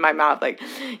come out in my mouth like,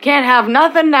 can't have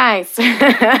nothing nice.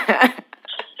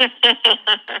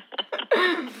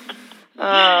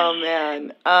 Oh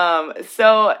man.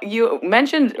 So you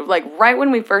mentioned like right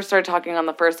when we first started talking on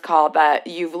the first call that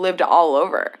you've lived all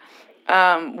over.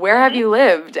 Where have you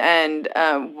lived, and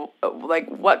like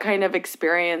what kind of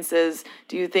experiences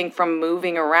do you think from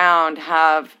moving around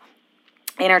have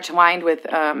intertwined with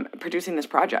producing this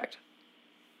project?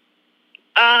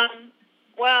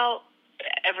 Well,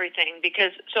 everything,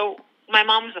 because so my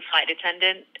mom was a flight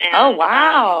attendant. And, oh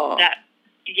wow.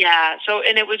 So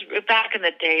and it was back in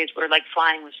the days where like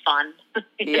flying was fun.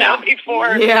 you know, before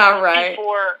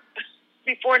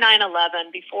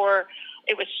 9/11, before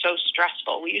it was so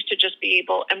stressful. We used to just be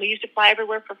able, and we used to fly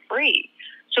everywhere for free.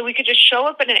 So we could just show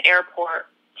up at an airport,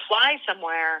 fly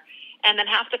somewhere, and then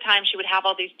half the time she would have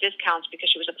all these discounts because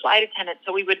she was a flight attendant.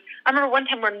 So I remember one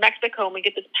time we're in Mexico and we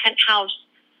get this penthouse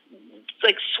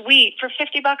like suite for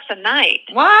 $50 a night.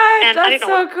 What? And that's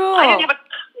so cool. I didn't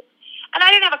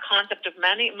have a concept of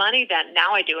money then.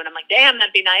 Now I do, and I'm like, damn,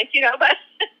 that'd be nice, you know. But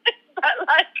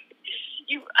like,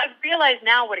 I realize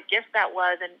now what a gift that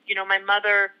was, and you know, my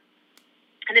mother.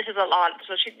 And this is a lot.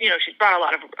 So she's brought a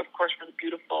lot of course, really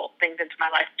beautiful things into my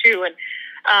life too. And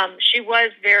She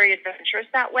was very adventurous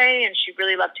that way, and she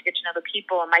really loved to get to know the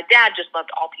people. And my dad just loved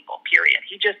all people, period.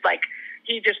 He just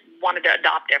wanted to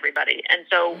adopt everybody. And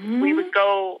so we would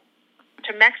go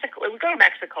to Mexico. We would go to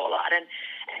Mexico a lot,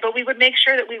 but we would make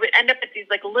sure that we would end up at these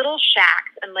like little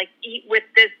shacks and like eat with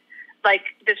this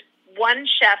one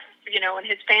chef, and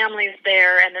his family's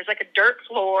there, and there's like a dirt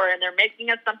floor, and they're making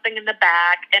us something in the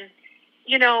back, and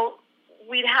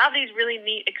we'd have these really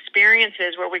neat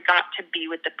experiences where we got to be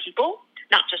with the people,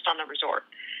 not just on the resort.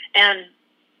 And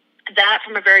that,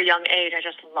 from a very young age, I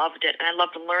just loved it, and I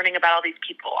loved learning about all these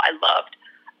people. I loved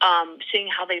seeing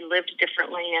how they lived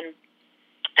differently,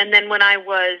 and then when I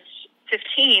was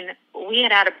 15, we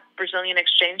had a Brazilian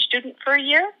exchange student for a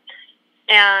year,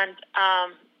 and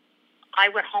I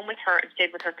went home with her and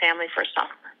stayed with her family for a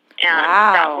summer. And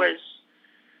wow.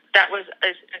 that was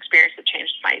an experience that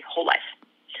changed my whole life.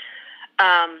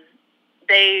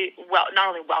 They not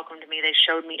only welcomed me, they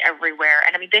showed me everywhere.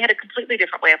 And I mean, they had a completely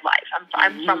different way of life. I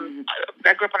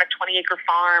grew up on a 20-acre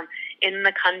farm in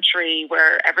the country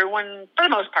where everyone, for the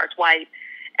most part, is white,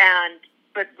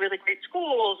 but really great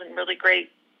schools and really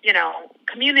great,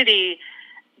 community,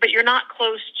 but you're not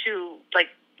close to like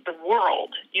the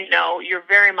world, you're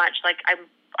very much like I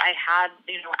had,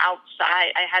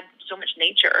 outside, I had so much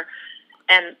nature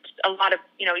and a lot of,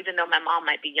 even though my mom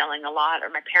might be yelling a lot or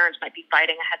my parents might be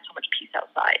fighting, I had so much peace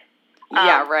outside.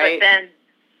 Yeah, right. But then,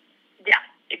 yeah,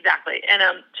 exactly. And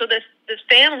so this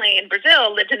family in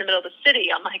Brazil lived in the middle of the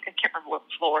city on I can't remember what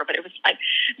floor, but it was like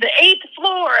the 8th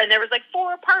floor, and there was like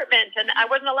 4 apartments, and I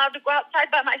wasn't allowed to go outside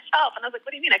by myself. And I was like,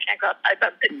 what do you mean I can't go outside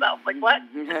by myself? Like, what?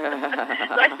 So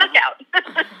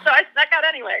I snuck out.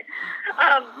 Anyway.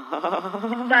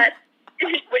 But,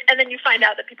 and then you find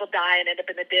out that people die and end up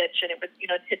in the ditch, and it was,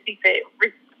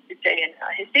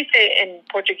 Recife in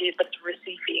Portuguese, but it's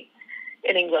Recife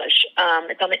in English.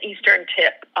 It's on the eastern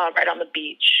tip, right on the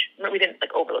beach. We didn't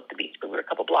overlook the beach, but we were a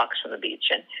couple blocks from the beach.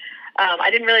 And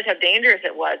I didn't realize how dangerous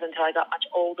it was until I got much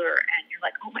older. And you're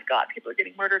like, oh my God, people are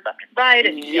getting murdered left and right.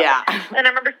 And, yeah. And I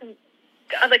remember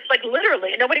like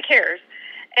literally, nobody cares.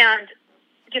 And,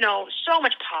 so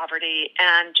much poverty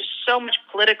and just so much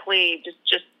politically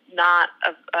just not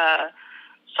a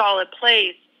solid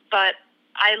place. But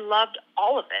I loved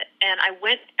all of it. And I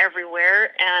went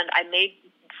everywhere, and I made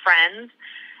friends,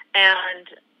 and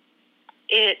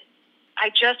I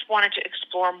just wanted to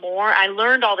explore more. I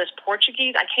learned all this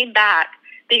Portuguese. I came back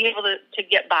being able to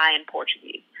get by in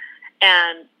Portuguese,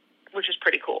 and which is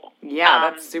pretty cool. Yeah,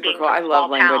 that's super cool. I love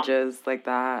languages like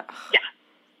that. Yeah.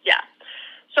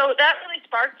 So that really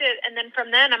sparked it, and then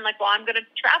from then I'm like, well, I'm going to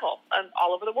travel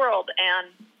all over the world. And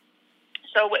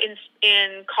so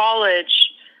in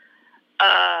college,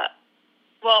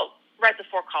 right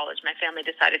before college, my family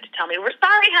decided to tell me, we're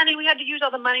sorry, honey, we had to use all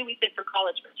the money we saved for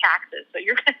college for taxes, so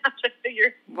you're going to have to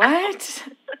figure What?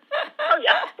 Oh,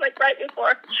 yeah, like right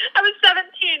before. I was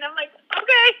 17. I'm like,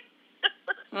 okay.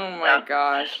 Oh, my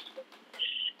gosh.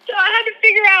 So I had to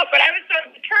figure out, but I was so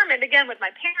determined, again, with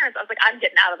my parents. I was like, I'm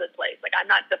getting out of this place. Like, I'm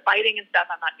not, the fighting and stuff,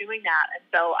 I'm not doing that. And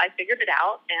so I figured it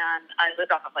out, and I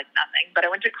lived off of, nothing. But I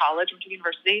went to college, went to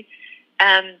university,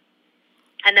 and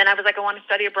then I was like, I want to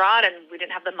study abroad, and we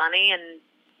didn't have the money. And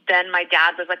then my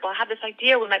dad was like, well, I have this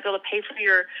idea. We might be able to pay for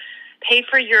your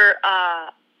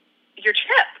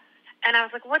trip. And I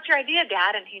was like, what's your idea,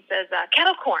 Dad? And he says,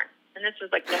 kettle corn. And this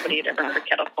was nobody had ever heard of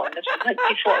kettle corn. This was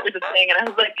before it was a thing. And I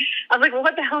was like, well,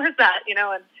 what the hell is that?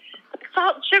 And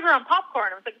salt and sugar on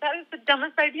popcorn. I was like, that is the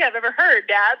dumbest idea I've ever heard,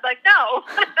 Dad. No,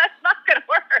 that's not going to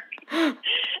work.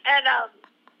 And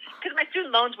because my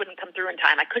student loans wouldn't come through in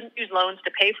time. I couldn't use loans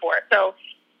to pay for it. So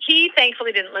he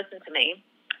thankfully didn't listen to me.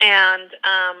 And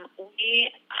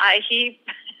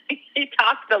he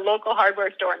talked the local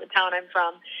hardware store in the town I'm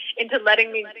from into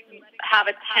letting me have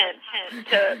a tent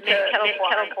to make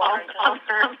kettle corn all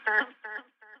summer.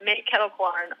 Make kettle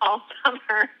corn all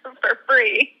summer for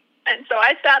free. And so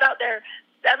I sat out there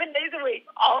 7 days a week,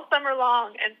 all summer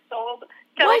long, and sold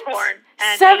kettle corn.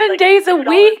 And 7 days a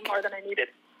week? More than I needed.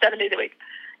 7 days a week.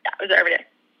 Yeah, I was there every day.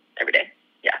 Every day.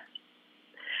 Yeah.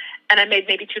 And I made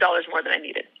maybe $2 more than I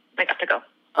needed. I got to go.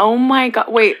 Oh my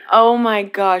God. Wait. Oh my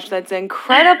gosh. That's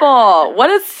incredible. What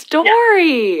a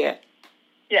story.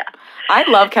 Yeah. I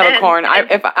love kettle corn.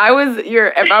 If I was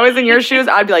in your shoes,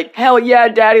 I'd be like, hell yeah,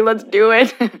 Daddy, let's do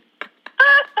it.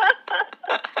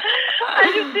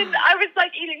 I was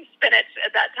eating spinach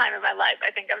at that time in my life.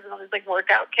 I think I was on this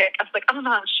workout kick. I was like, oh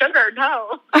no, sugar,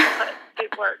 no. But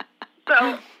it worked.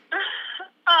 So,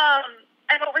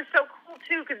 and what was so cool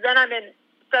too, because then I'm in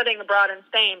studying abroad in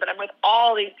Spain, but I'm with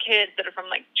all these kids that are from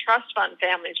like trust fund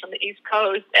families from the East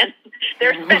Coast, and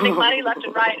they're spending money left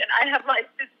and right, and I have like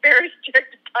this very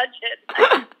strict budget.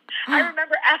 I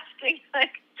remember asking,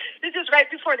 like, this is right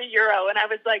before the Euro, and I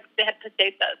was like, they had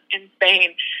pesetas in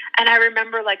Spain, and I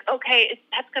remember like, okay,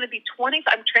 that's going to be 25.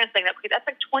 I'm translating that. Okay, that's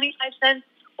like 25 cents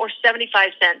or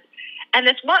 75 cents. And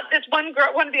this one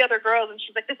girl, one of the other girls, and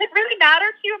she's like, does it really matter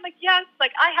to you? I'm like, yes.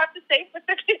 Like, I have to save the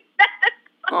 50 cents.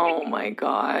 Oh my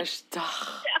gosh. Yeah.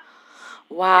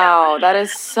 Wow, that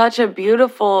is such a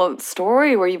beautiful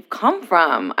story where you've come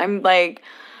from. I'm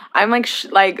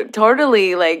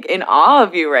totally like in awe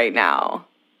of you right now.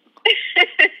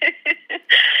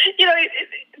 You know,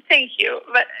 thank you.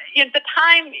 But at the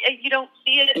time, you don't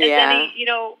see it as any, you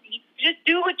just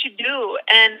do what you do.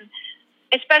 And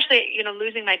especially,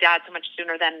 losing my dad so much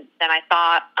sooner than I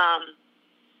thought.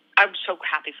 I was so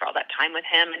happy for all that time with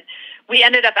him. And we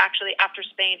ended up actually, after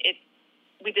Spain,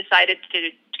 we decided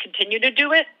to continue to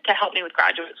do it to help me with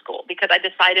graduate school, because I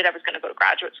decided I was going to go to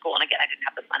graduate school. And again, I didn't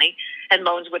have the money, and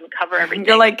loans wouldn't cover everything.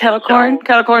 You're like kettle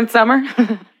corn summer?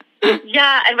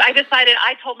 Yeah, and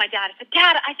I told my dad, I said,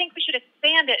 Dad, I think we should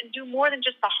expand it and do more than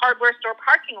just the hardware store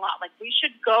parking lot. Like, we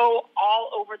should go all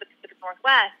over the Pacific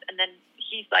Northwest. And then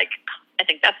he's like, I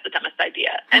think that's the dumbest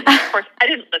idea. And of course, I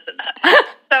didn't listen to that.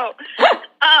 So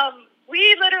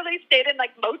we literally stayed in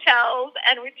like motels,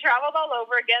 and we traveled all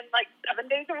over again, like 7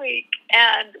 days a week.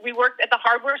 And we worked at the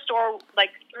hardware store like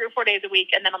 3 or 4 days a week.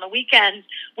 And then on the weekends,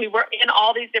 we were in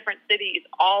all these different cities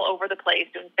all over the place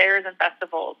doing fairs and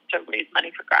festivals to raise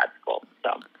money for grad school.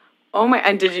 So. Oh my!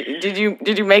 And did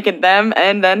you make it them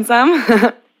and then some?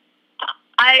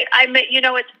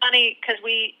 It's funny because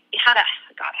we had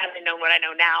had I known what I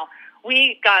know now,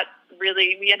 we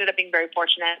ended up being very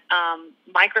fortunate.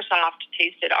 Microsoft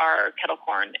tasted our kettle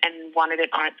corn and wanted it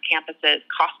on its campuses.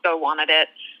 Costco wanted it.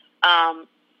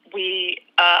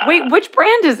 Wait, which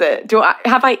brand is it?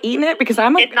 Have I eaten it? Because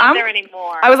it's not there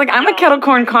anymore. I was like, I'm a kettle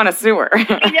corn connoisseur.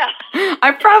 Yeah.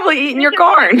 I've probably eaten your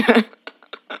corn.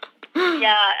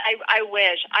 Yeah, I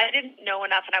wish. I didn't know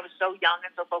enough, and I was so young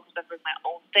and so focused on doing my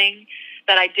own thing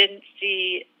that I didn't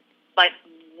see like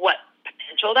what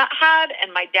potential that had.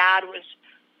 And my dad was,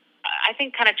 I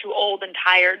think, kind of too old and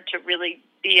tired to really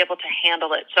be able to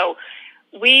handle it. So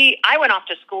I went off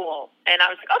to school, and I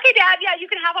was like, okay, Dad, yeah, you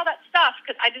can have all that stuff,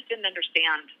 because I just didn't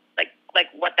understand like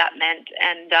what that meant.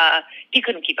 And he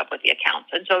couldn't keep up with the accounts.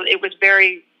 And so it was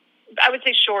I would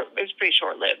say short. It was pretty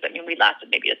short-lived. I mean, we lasted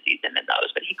maybe a season in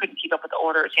those, but he couldn't keep up with the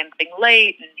orders. He had things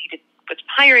late, and he was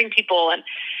hiring people, and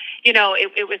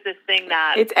it was this thing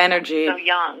that it's energy. So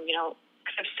young,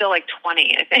 because I'm still like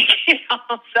 20, I think.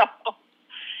 So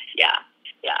yeah.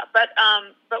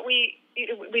 But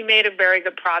we made a very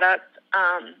good product.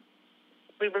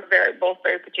 We were both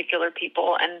very particular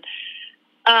people, and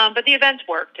but the events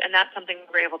worked, and that's something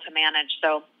we were able to manage.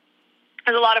 So it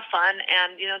was a lot of fun.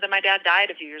 And then my dad died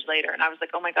a few years later, and I was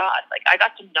like, oh my God, like I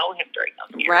got to know him during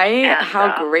those years. Right? And,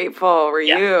 how grateful were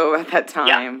you at that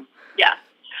time? Yeah.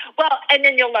 Well, and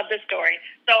then you'll love this story.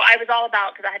 So I was all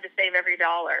about, because I had to save every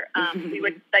dollar. I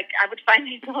would find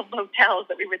these little motels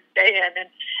that we would stay in,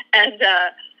 and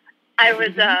I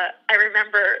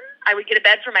remember I would get a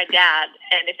bed for my dad,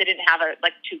 and if they didn't have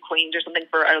 2 queens or something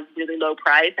for a really low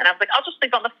price, and I was like, I'll just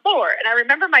sleep on the floor. And I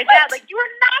remember my dad like, you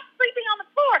are not sleeping on the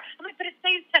floor. I'm like, but it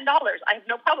saves $10. I have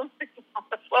no problem sleeping on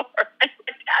the floor. And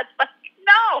my dad's like,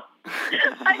 no,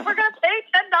 we're gonna pay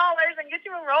 $10 and get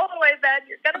you a rollaway bed.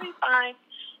 You're gonna be fine.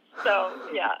 So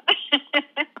yeah.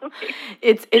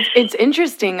 It's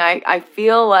interesting. I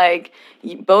feel like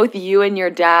both you and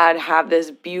your dad have this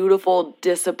beautiful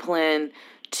discipline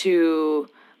to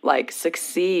like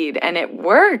succeed, and it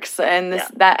works. And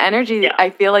that energy, I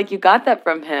feel like you got that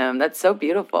from him. That's so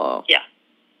beautiful. Yeah,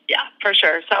 for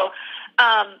sure. So,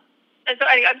 and so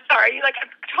anyway, I'm sorry. I've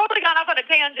totally gone off on a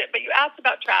tangent, but you asked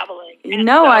about traveling.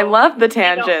 I love the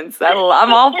tangents.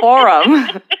 I'm all for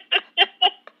them.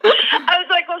 I was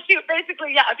like, well, shoot,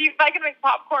 basically, yeah, if I can make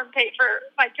popcorn pay for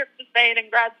my trip to Spain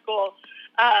and grad school,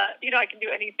 I can do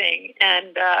anything.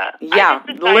 And yeah,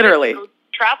 literally to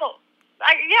travel.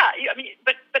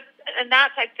 And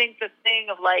that's, I think, the thing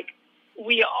of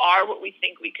we are what we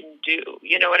think we can do.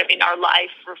 You know what I mean? Our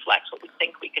life reflects what we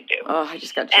think we can do. Oh, I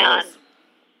just got chills.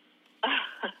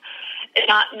 And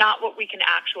not what we can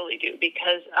actually do,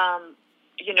 because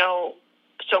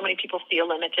so many people feel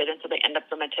limited, and so they end up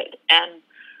limited. And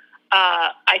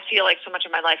I feel like so much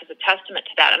of my life is a testament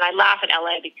to that. And I laugh in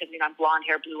LA because, I'm blonde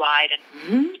hair, blue-eyed, and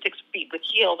 6 feet with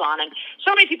heels on. And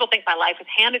so many people think my life was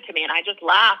handed to me, and I just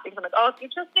laugh because I'm like, oh, if you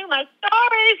just knew my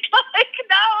stories.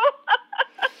 No.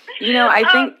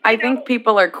 I think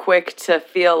people are quick to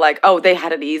feel like, oh, they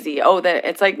had it easy. Oh, that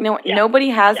it's like nobody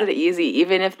has it easy,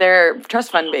 even if they're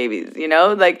trust fund babies.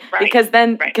 Because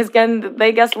then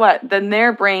they guess what? Then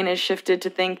their brain is shifted to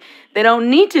think they don't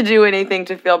need to do anything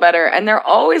to feel better, and they're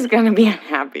always going to be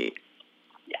unhappy.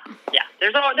 Yeah.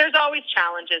 There's always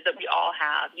challenges that we all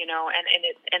have,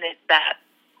 and it's that.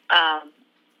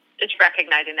 It's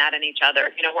recognizing that in each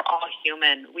other. We're all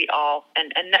human. We all,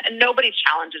 and nobody's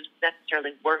challenge is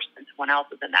necessarily worse than someone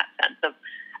else's in that sense of,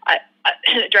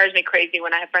 it drives me crazy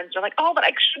when I have friends who are like, oh, but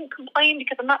I shouldn't complain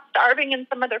because I'm not starving in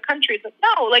some other countries. Like,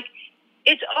 no,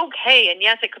 it's okay. And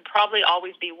yes, it could probably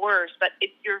always be worse, but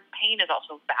your pain is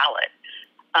also valid.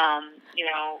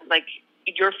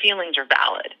 Your feelings are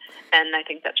valid. And I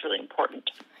think that's really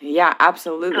important. Yeah,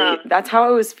 absolutely. That's how I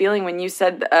was feeling when you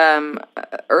said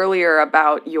earlier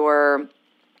about your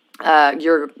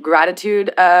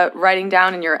gratitude writing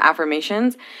down and your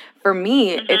affirmations. For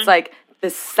me, it's like the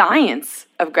science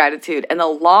of gratitude and the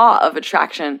law of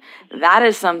attraction. That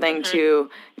is something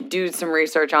to do some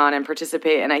research on and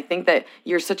participate. And I think that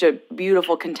you're such a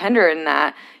beautiful contender in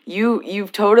that.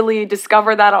 You've totally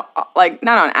discovered that,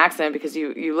 not on accident because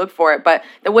you look for it, but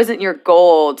that wasn't your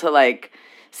goal to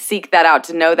seek that out,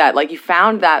 to know that. You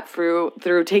found that through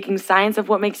taking science of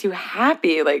what makes you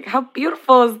happy. How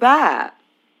beautiful is that?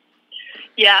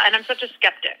 Yeah, and I'm such a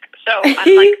skeptic. So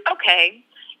I'm like, okay,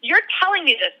 you're telling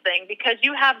me this thing because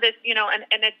you have this,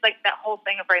 and it's like that whole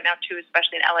thing of right now too,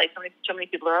 especially in LA, so many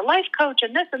people are a life coach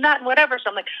and this and that and whatever. So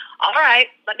I'm like, all right,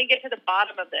 let me get to the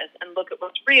bottom of this and look at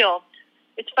what's real.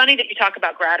 It's funny that you talk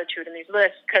about gratitude in these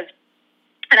lists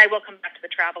and I will come back to the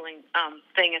traveling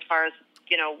thing as far as,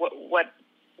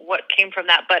 what came from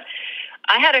that. But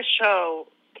I had a show.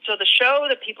 So the show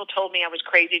that people told me I was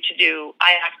crazy to do,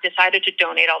 I decided to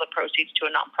donate all the proceeds to a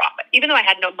nonprofit. Even though I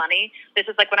had no money, this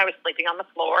is like when I was sleeping on the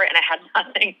floor and I had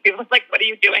nothing. People were like, what are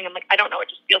you doing? I'm like, I don't know. It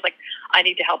just feels like I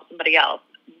need to help somebody else.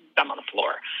 I'm on the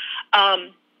floor.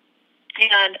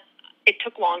 And it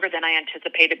took longer than I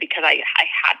anticipated because I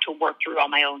had to work through all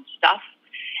my own stuff.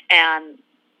 And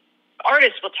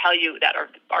artists will tell you that are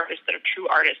artists that are true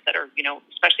artists that are,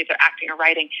 especially if they're acting or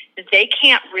writing, they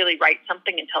can't really write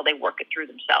something until they work it through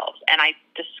themselves. And I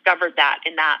discovered that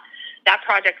in that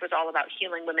project was all about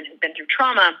healing women who've been through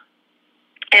trauma.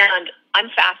 And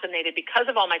I'm fascinated because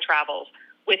of all my travels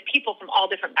with people from all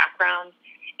different backgrounds.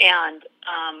 And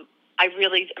I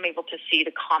really am able to see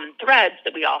the common threads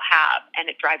that we all have. And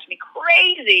it drives me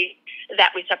crazy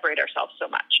that we separate ourselves so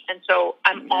much. And so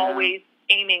I'm always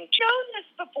aiming, shown this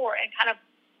before and kind of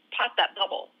pop that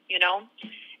bubble,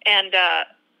 and,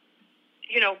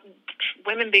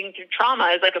 women being through trauma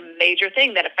is like a major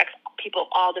thing that affects people of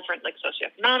all different,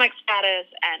 socioeconomic status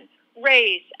and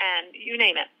race and you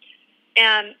name it.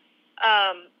 And,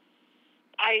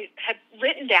 I had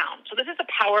written down, so this is the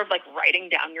power of writing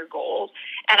down your goals.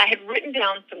 And I had written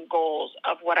down some goals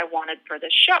of what I wanted for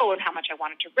this show and how much I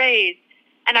wanted to raise.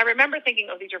 And I remember thinking,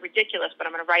 oh, these are ridiculous, but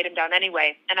I'm going to write them down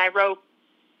anyway. And I wrote,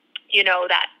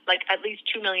 that at least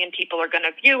 2 million people are going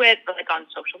to view it, on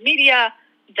social media,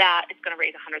 that it's going to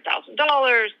raise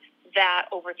 $100,000, that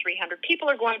over 300 people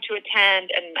are going to attend,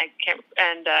 and I can't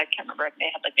remember. I may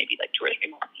have maybe 2 or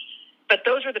 3 more. But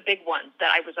those were the big ones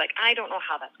that I was like, I don't know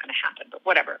how that's going to happen, but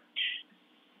whatever.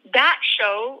 That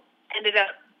show ended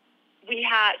up, we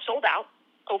had sold out,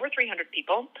 over 300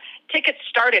 people. Tickets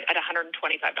started at $125.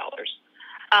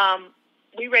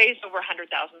 We raised over $100,000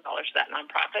 for that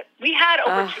nonprofit. We had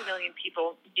over 2 million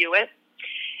people view it.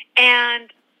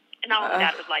 And not only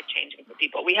that, it was life-changing for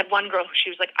people. We had one girl, she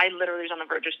was like, I literally was on the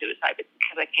verge of suicide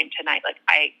because I came tonight.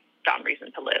 I found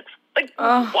reason to live.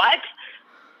 What?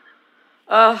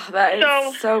 Oh, that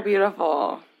is so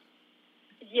beautiful.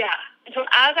 Yeah. And so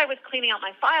as I was cleaning out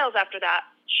my files after that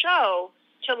show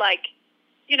to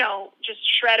just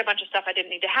shred a bunch of stuff I didn't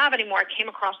need to have anymore, I came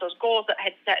across those goals that I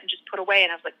had set and just put away.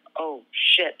 And I was like, oh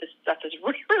shit, this stuff is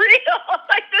real.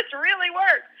 This really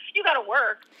works. You got to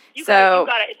work. You got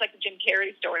to, it's like the Jim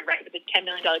Carrey story, right? With the $10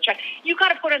 million check. You got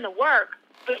to put in the work,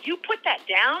 but you put that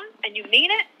down and you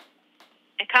mean it,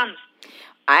 it comes.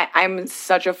 I'm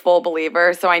such a full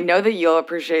believer, so I know that you'll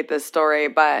appreciate this story,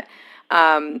 but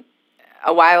a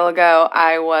while ago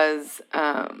I was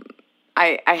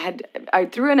I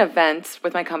threw an event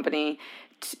with my company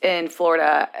in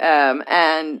Florida,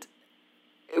 and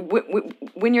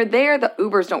when you're there, the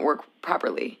Ubers don't work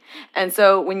properly. And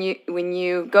so when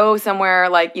you go somewhere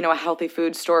like, a healthy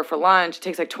food store for lunch, it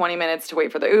takes 20 minutes to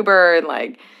wait for the Uber,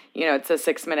 and it's a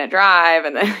 6-minute drive.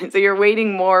 And then, so you're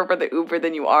waiting more for the Uber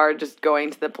than you are just going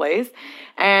to the place.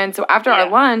 And so after our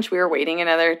lunch, we were waiting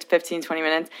another 15, 20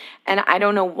 minutes. And I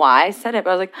don't know why I said it,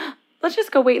 but I was like, let's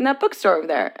just go wait in that bookstore over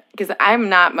there. Because I'm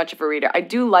not much of a reader. I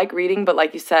do like reading, but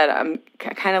like you said, I'm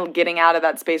kind of getting out of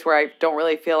that space where I don't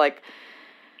really feel like,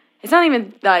 it's not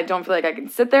even that I don't feel like I can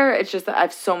sit there. It's just that I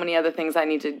have so many other things I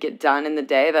need to get done in the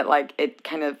day that, like, it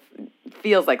kind of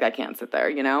feels like I can't sit there,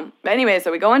 you know? But anyway,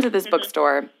 so we go into this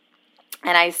bookstore,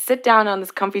 and I sit down on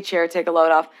this comfy chair, take a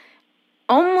load off.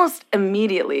 Almost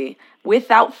immediately,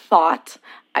 without thought,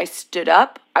 I stood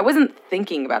up. I wasn't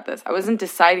thinking about this. I wasn't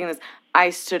deciding this. I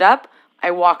stood up.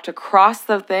 I walked across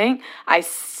the thing. I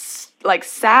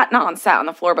sat on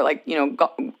the floor, but like, you know,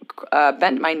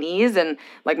 bent my knees and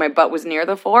like my butt was near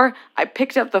the floor. I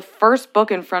picked up the first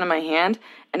book in front of my hand,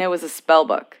 and it was a spell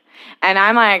book. And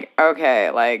I'm like, okay,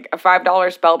 like a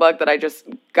 $5 spell book that I just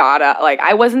got up. Like,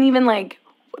 I wasn't even like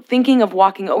thinking of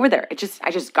walking over there. I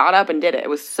just got up and did it. It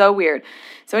was so weird.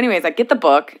 So anyways, I get the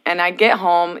book and I get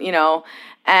home, you know,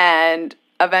 and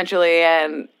eventually,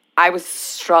 and I was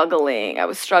struggling. I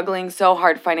was struggling so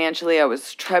hard financially. I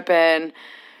was tripping.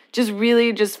 Just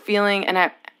feeling, and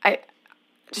I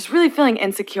just really feeling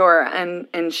insecure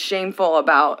and shameful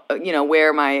about, you know,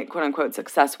 where my quote unquote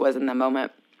success was in the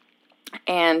moment.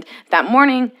 And that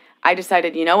morning I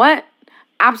decided, you know what?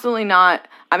 Absolutely not.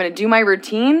 I'm going to do my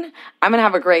routine. I'm going to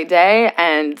have a great day,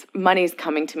 and money's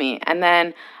coming to me. And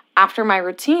then after my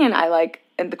routine, I like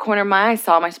in the corner of my eye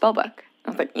saw my spell book. I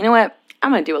was like, you know what?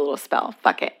 I'm going to do a little spell.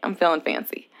 Fuck it. I'm feeling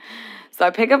fancy. So I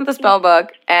pick up the spell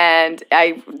book, and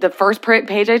the first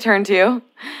page I turned to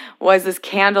was this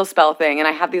candle spell thing, and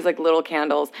I have these like little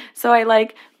candles. So I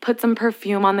like put some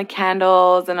perfume on the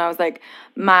candles, and I was like,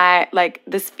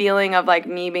 this feeling of like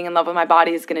me being in love with my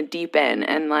body is going to deepen,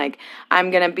 and like I'm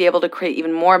going to be able to create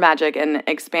even more magic and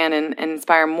expand and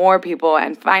inspire more people,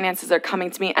 and finances are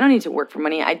coming to me. I don't need to work for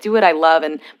money. I do what I love,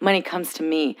 and money comes to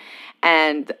me.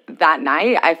 And that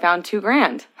night I found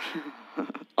 $2,000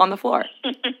 on the floor.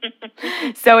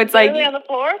 So it's like, really on the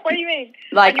floor? What do you mean?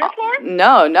 Like, on your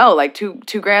floor? No, like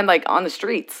 $2,000 like on the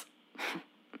streets.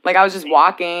 Like I was just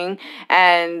walking,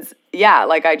 and yeah,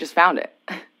 like I just found it.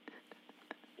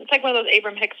 It's like one of those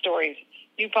h0me Hicks stories.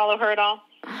 Do you follow her at all?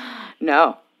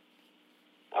 No.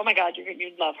 Oh my God,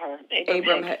 you'd love her.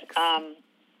 h0me Hicks.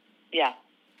 Yeah.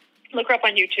 Look her up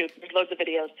on YouTube. There's loads of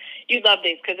videos. You'd love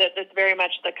these because it's very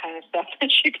much the kind of stuff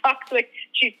that she talks. Like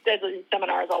she does these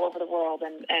seminars all over the world,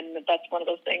 and that's one of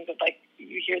those things of like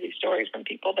you hear these stories from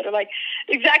people that are like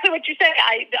exactly what you say.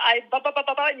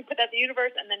 And you put that in the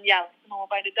universe, and then someone will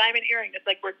find a diamond earring that's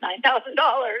like worth $9,000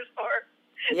 or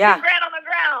 $2,000 on the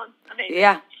ground.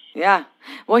 Amazing. Yeah.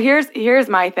 Well, here's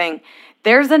my thing.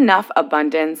 There's enough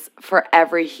abundance for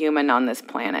every human on this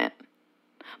planet,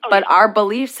 but our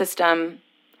belief system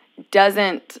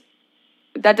doesn't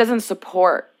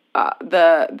support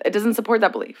it doesn't support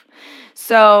that belief.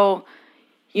 So,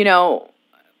 you know,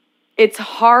 it's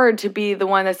hard to be the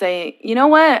one to say, you know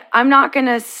what, I'm not going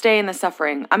to stay in the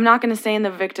suffering. I'm not going to stay in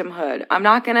the victimhood. I'm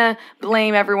not going to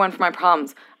blame everyone for my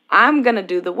problems. I'm going to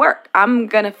do the work. I'm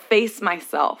going to face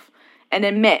myself and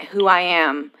admit who I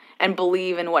am and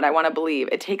believe in what I want to believe.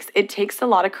 It takes a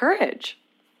lot of courage.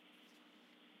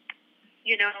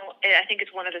 You know, I think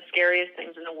it's one of the scariest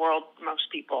things in the world for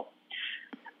most people,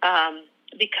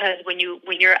 because when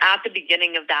you're at the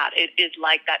beginning of that, it is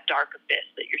like that dark abyss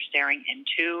that you're staring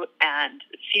into, and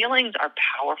feelings are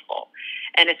powerful,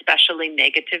 and especially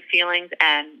negative feelings.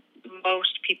 And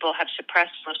most people have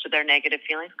suppressed most of their negative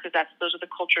feelings because those are the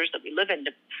cultures that we live in,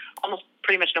 almost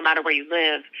pretty much no matter where you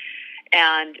live.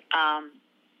 And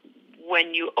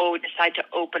when you decide to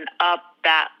open up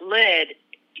that lid,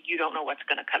 you don't know what's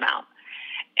going to come out.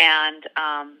 And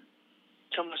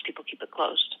so most people keep it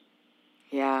closed.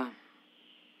 Yeah.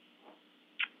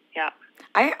 Yeah.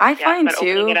 I find but too.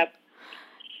 Opening it up.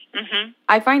 Mm-hmm.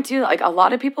 I find too, like a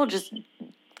lot of people just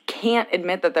can't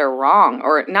admit that they're wrong,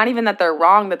 or not even that they're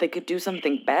wrong, that they could do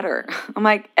something better. I'm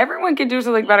like, everyone can do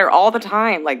something better all the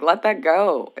time. Like, let that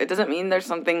go. It doesn't mean there's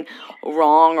something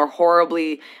wrong or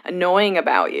horribly annoying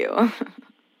about you.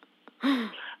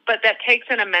 But that takes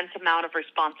an immense amount of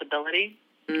responsibility,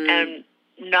 and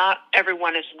not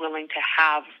everyone is willing to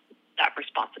have that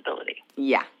responsibility.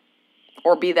 Yeah.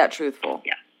 Or be that truthful.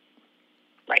 Yeah.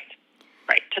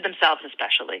 Right. To themselves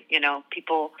especially. You know,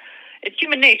 people, it's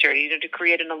human nature, to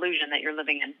create an illusion that you're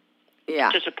living in.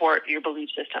 Yeah. To support your belief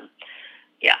system.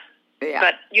 Yeah.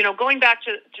 But, you know, going back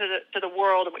to the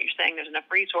world and what you're saying, there's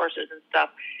enough resources and stuff.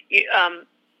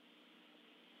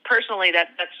 Personally,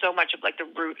 that's so much of like the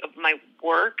root of my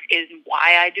work is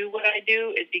why I do what I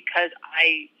do, is because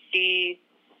I see,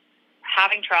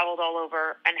 having traveled all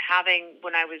over and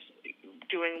when I was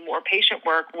doing more patient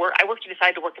work, I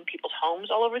decide to work in people's homes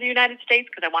all over the United States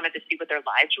because I wanted to see what their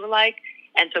lives were like.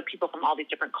 And so people from all these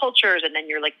different cultures, and then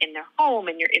you're like in their home,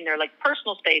 and you're in their like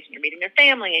personal space, and you're meeting their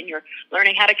family, and you're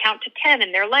learning how to count to 10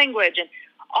 in their language, and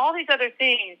all these other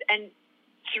things. And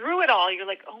through it all, you're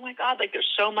like, oh my God, like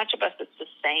there's so much of us that's the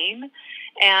same,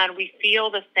 and we feel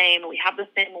the same, and we have the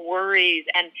same worries.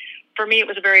 And for me, it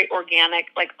was a very organic,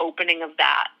 like, opening of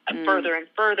that further and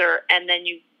further. And then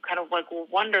you kind of like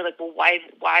wonder, like, well, why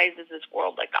does this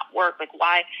world like not work? Like,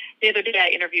 why? The other day, I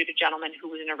interviewed a gentleman who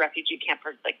was in a refugee camp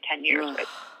for like 10 years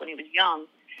when he was young,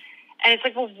 and it's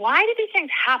like, well, why do these things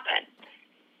happen?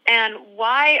 And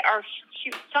why are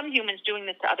some humans doing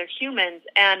this to other humans?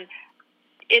 And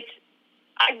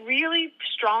I really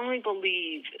strongly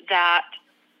believe that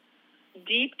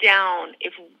deep down,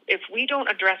 if we don't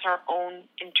address our own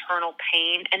internal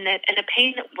pain and the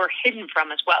pain that we're hidden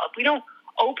from as well, if we don't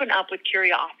open up with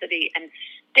curiosity and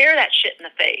stare that shit in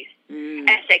the face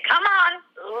and say, come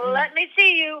on, let me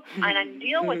see you, and I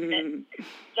deal with it,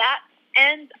 that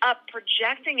ends up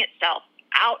projecting itself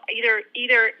out it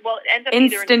ends up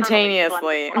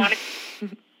instantaneously.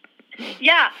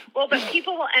 Yeah, well, but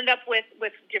people will end up with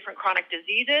different chronic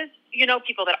diseases.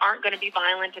 People that aren't going to be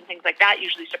violent and things like that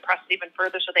usually suppress it even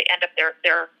further, so they end up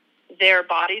their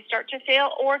bodies start to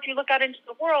fail. Or if you look out into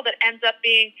the world, it ends up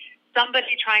being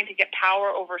somebody trying to get power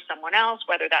over someone else,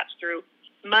 whether that's through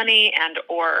money and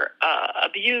or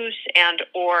abuse and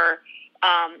or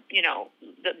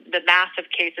the massive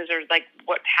cases are like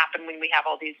what happened when we have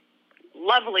all these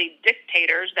lovely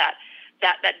dictators that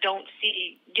don't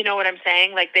see, you know what I'm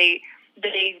saying? Like they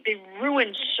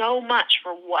ruin so much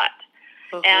for what?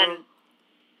 And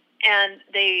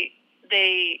they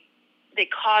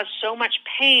cause so much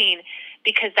pain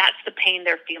because that's the pain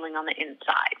they're feeling on the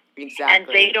inside. Exactly. And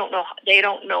they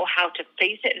don't know how to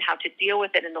face it and how to deal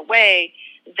with it in the way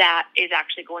that is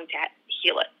actually going to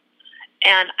heal it.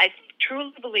 And I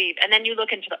truly believe, and then you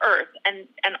look into the earth and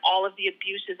all of the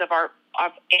abuses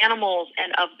of animals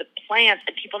and of the plants,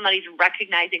 and people not even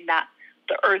recognizing that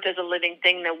the earth is a living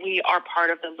thing, that we are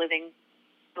part of the living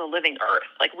earth.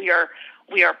 Like we are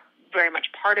very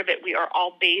much part of it. We are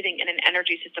all bathing in an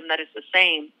energy system that is the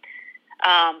same.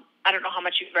 I don't know how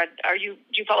much you've read. Do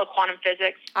you follow quantum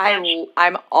physics?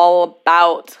 I'm all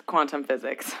about quantum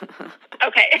physics.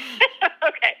 Okay.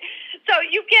 Okay. So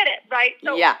you get it, right?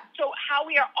 So, yeah. So how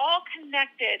we are all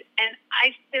connected, and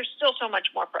there's still so much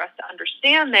more for us to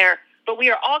understand there, but we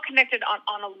are all connected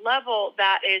on a level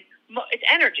that is, it's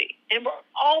energy, and we're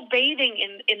all bathing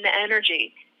in the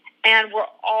energy, and we're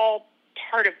all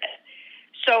part of it.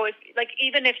 So if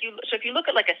you look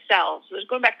at like a cell, so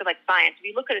going back to like science, if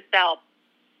you look at a cell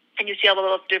and you see all the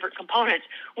little different components,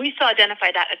 we still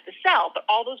identify that as the cell, but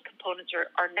all those components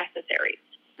are necessary.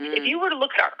 If you were to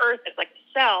look at our earth as like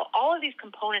the cell, all of these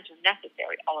components are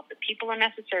necessary. All of the people are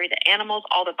necessary, the animals,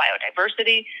 all the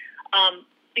biodiversity,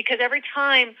 because every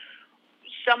time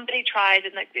somebody tries,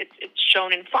 and it's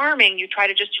shown in farming, you try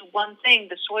to just do one thing,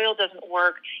 the soil doesn't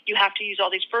work, you have to use all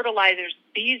these fertilizers,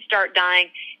 bees start dying.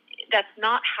 That's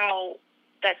not how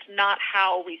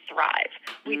we thrive.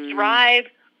 We thrive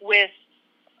with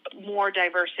more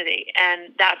diversity,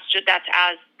 and that's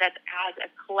as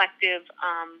a collective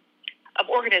of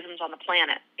organisms on the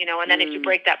planet, and then if you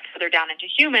break that further down into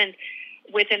humans,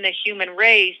 within the human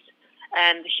race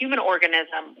and the human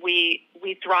organism, we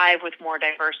thrive with more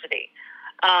diversity.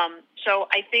 So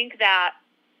I think that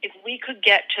if we could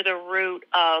get to the root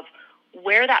of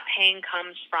where that pain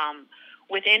comes from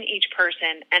within each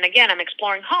person, and again, I'm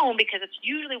exploring home because it's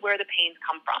usually where the pains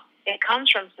come from. It comes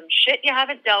from some shit you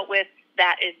haven't dealt with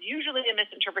that is usually a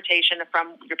misinterpretation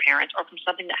from your parents or from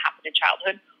something that happened in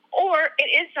childhood, or it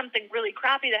is something really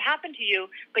crappy that happened to you,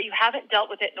 but you haven't dealt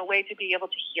with it in a way to be able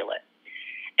to heal it.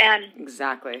 And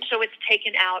exactly. So it's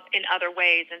taken out in other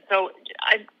ways. And so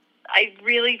I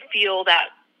really feel that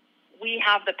we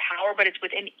have the power, but it's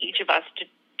within each of us to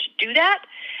do that.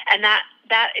 And that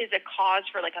is a cause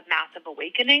for like a massive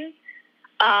awakening.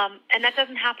 And that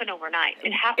doesn't happen overnight.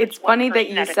 It happens. It's funny that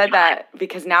you said that,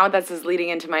 because now this is leading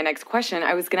into my next question.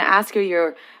 I was going to ask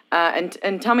you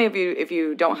and tell me if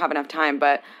you don't have enough time,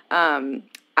 but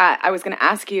I was going to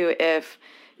ask you if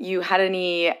you had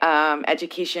any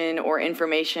education or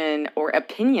information or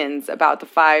opinions about the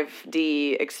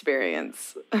 5D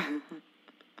experience.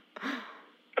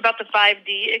 About the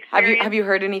 5D experience? Have you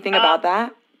heard anything about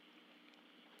that?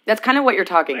 That's kind of what you're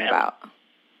talking about.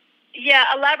 Yeah,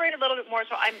 elaborate a little bit more.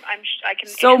 So I can.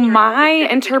 So answer my specifically to what you're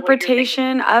thinking.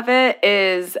 interpretation of it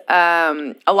is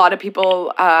a lot of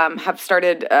people have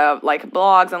started like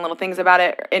blogs and little things about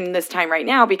it in this time right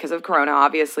now because of Corona,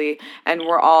 obviously, and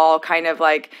we're all kind of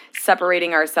like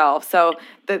separating ourselves. So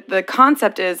the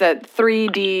concept is at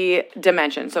 3D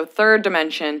dimension. So third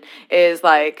dimension is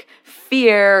like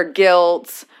fear,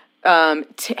 guilt,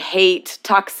 hate,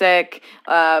 toxic,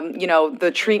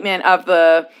 the treatment of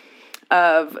the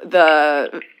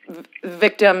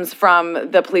victims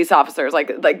from the police officers,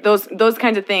 like those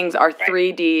kinds of things are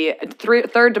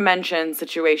 3D, third dimension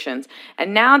situations.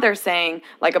 And now they're saying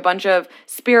like a bunch of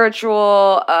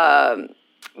spiritual,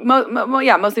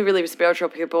 mostly really spiritual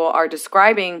people are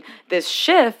describing this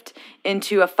shift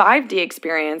into a 5D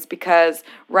experience, because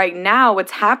right now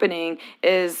what's happening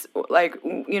is like,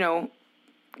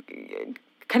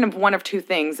 kind of one of two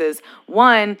things is,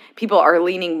 one, people are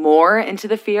leaning more into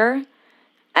the fear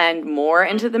and more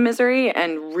into the misery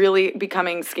and really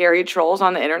becoming scary trolls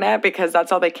on the internet because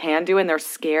that's all they can do, and they're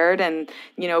scared, and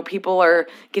people are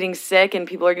getting sick and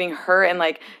people are getting hurt, and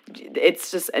like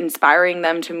it's just inspiring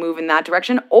them to move in that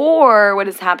direction. Or what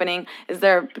is happening is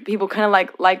there are people kind of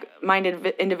like-minded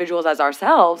individuals as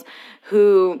ourselves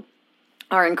who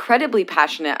are incredibly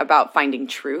passionate about finding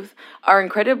truth, are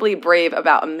incredibly brave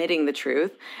about admitting the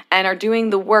truth, and are doing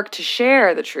the work to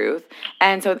share the truth.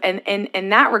 And so, and in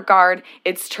that regard,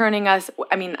 it's turning us,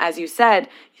 I mean, as you said,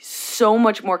 so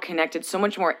much more connected, so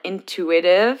much more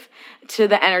intuitive to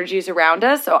the energies around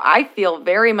us. So I feel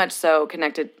very much so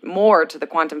connected more to the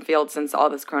quantum field since all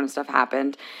this Corona stuff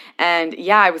happened. And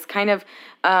yeah, I was kind of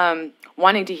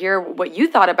wanting to hear what you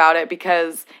thought about it,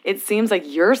 because it seems like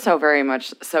you're so very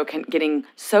much so getting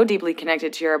so deeply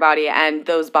connected to your body and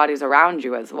those bodies around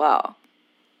you as well.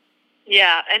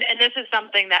 Yeah, and this is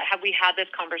something that had we had this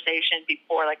conversation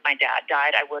before, like my dad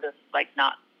died, I would have like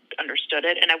not understood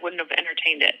it and I wouldn't have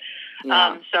entertained it.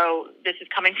 Yeah. So this is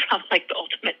coming from like the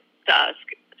ultimate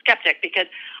skeptic, because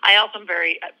I also am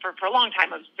very, for a long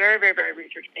time, I was very, very, very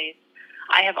research-based.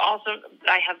 I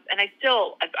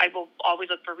will always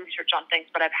look for research on things,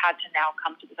 but I've had to now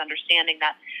come to this understanding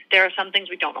that there are some things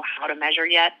we don't know how to measure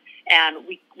yet, and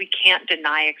we can't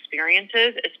deny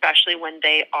experiences, especially when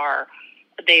they are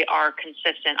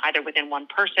consistent either within one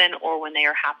person or when they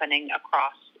are happening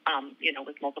across,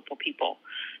 with multiple people.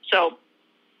 So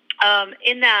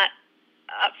in that,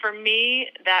 for me,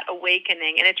 that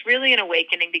awakening, and it's really an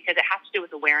awakening because it has to do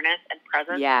with awareness and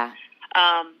presence. Yeah.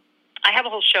 I have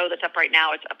a whole show that's up right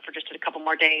now. It's up for just a couple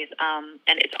more days, and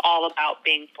it's all about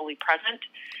being fully present.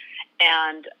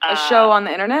 And a show on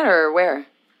the internet or where?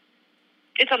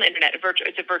 It's on the internet.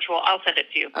 It's a virtual. I'll send it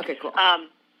to you. Okay, cool.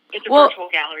 It's a virtual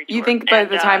gallery tour. You think by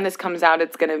the time this comes out,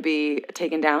 it's going to be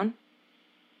taken down?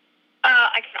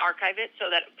 I can archive it so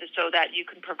that you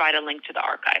can provide a link to the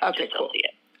archive. Okay, to cool. See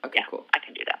it. Okay, yeah, cool. I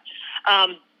can do that.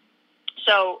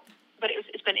 But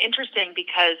it's been interesting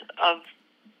because of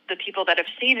the people that have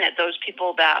seen it. Those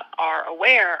people that are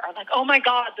aware are like, oh my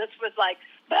God, this was like,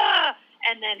 ah!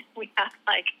 And then we have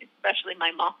like, especially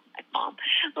my mom,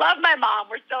 love my mom.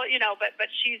 We're still, but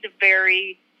she's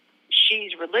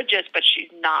religious, but she's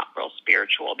not real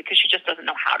spiritual because she just doesn't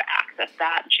know how to access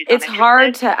that. And it's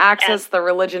hard to access the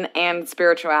religion and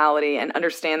spirituality and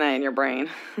understand that in your brain.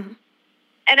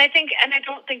 And I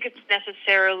don't think it's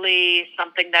necessarily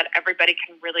something that everybody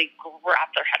can really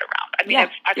wrap their head around. I mean,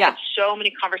 I've had so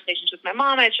many conversations with my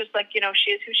mom, and it's just like, she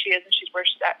is who she is, and she's where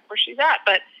she's at.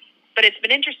 But it's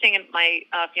been interesting, and my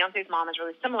fiance's mom is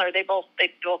really similar. They both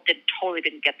totally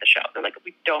didn't get the show. They're like,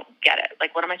 we don't get it.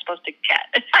 Like, what am I supposed to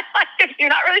get? You're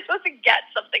not really supposed to get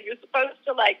something. You're supposed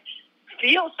to like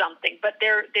feel something. But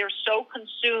they're so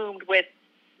consumed with.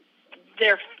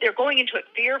 They're going into it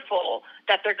fearful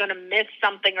that they're going to miss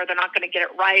something or they're not going to get it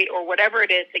right or whatever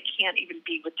it is. They can't even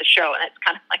be with the show, and it's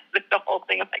kind of like the whole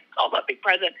thing of like, all about being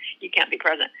present. You can't be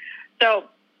present. So,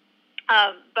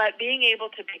 but being able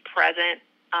to be present.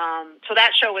 So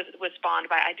that show was spawned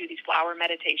by, I do these flower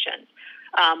meditations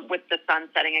with the sun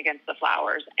setting against the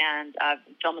flowers, and I've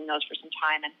been filming those for some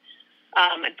time and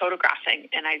photographing,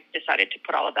 and I decided to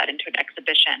put all of that into an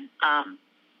exhibition.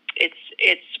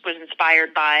 It was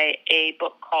inspired by a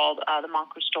book called The Monk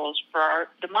Who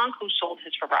Sold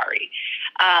His Ferrari,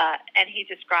 and he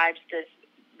describes this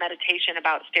meditation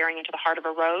about staring into the heart of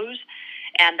a rose,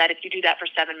 and that if you do that for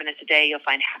 7 minutes a day, you'll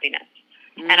find happiness.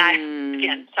 And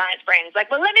again, science brain is like,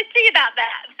 well, let me see about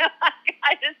that.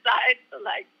 I decided to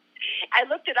I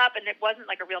looked it up, and it wasn't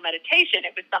like a real meditation.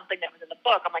 It was something that was in the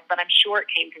book. I'm like, but I'm sure it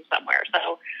came from somewhere.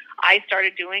 So I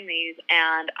started doing these,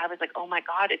 and I was like, oh my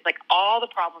God, it's like all the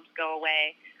problems go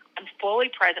away. I'm fully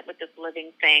present with this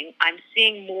living thing. I'm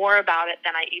seeing more about it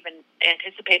than I even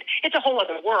anticipated. It's a whole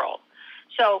other world.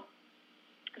 So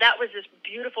that was this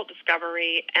beautiful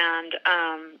discovery, and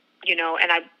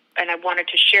I wanted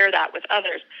to share that with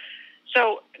others.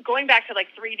 So going back to like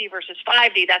 3D versus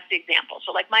 5D, that's the example.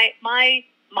 So like my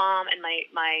mom and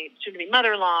my soon-to-be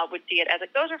mother-in-law would see it as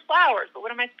like, those are flowers, but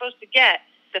what am I supposed to get?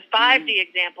 The 5D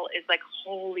example is like,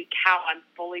 holy cow, I'm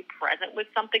fully present with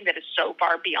something that is so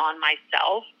far beyond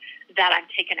myself that I'm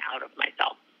taken out of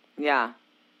myself. Yeah.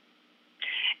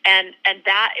 And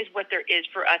that is what there is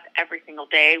for us every single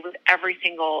day, with every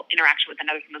single interaction with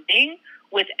another human being,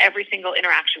 with every single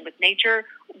interaction with nature,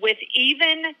 with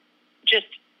even just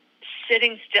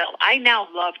sitting still. I now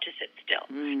love to sit still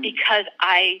because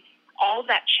all of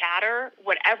that chatter,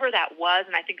 whatever that was,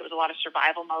 and I think it was a lot of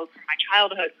survival mode from my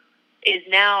childhood, is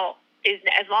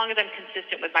as long as I'm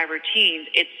consistent with my routines,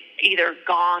 it's either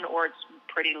gone or it's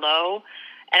pretty low,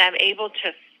 and I'm able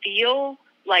to feel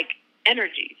like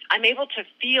energies. I'm able to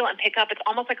feel and pick up. It's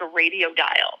almost like a radio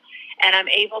dial, and I'm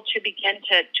able to begin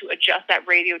to adjust that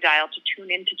radio dial to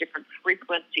tune into different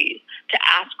frequencies, to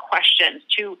ask questions.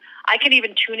 I can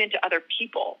even tune into other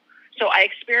people. So I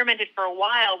experimented for a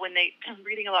while when I'm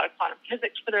reading a lot of quantum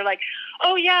physics, but they're like,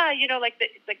 oh yeah, like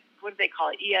what do they call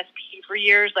it? ESP for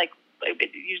years. Like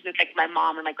usually like my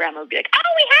mom and my grandma would be like,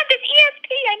 oh, we have this ESP.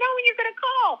 I know when you're going to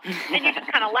call. And you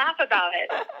just kind of laugh about it.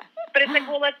 But it's like,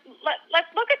 well, let's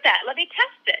look at that. Let me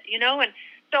test it, And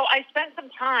so I spent some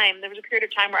time. There was a period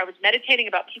of time where I was meditating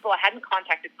about people I hadn't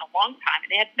contacted in a long time, and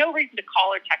they had no reason to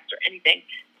call or text or anything,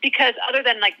 because other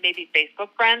than like maybe Facebook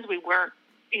friends, we weren't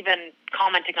even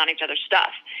commenting on each other's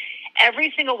stuff.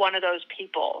 Every single one of those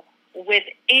people,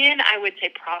 within, I would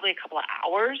say, probably a couple of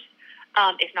hours,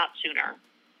 if not sooner,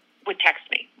 would text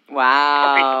me. Wow.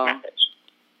 Or Facebook message.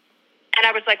 And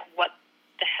I was like, what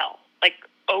the hell? Like,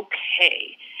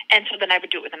 okay. And so then I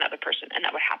would do it with another person, and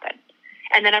that would happen.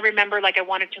 And then I remember, like, I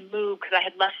wanted to move because I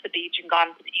had left the beach and gone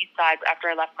to the east side after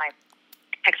I left my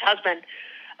ex-husband,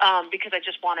 because I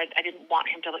didn't want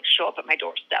him to like show up at my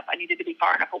doorstep. I needed to be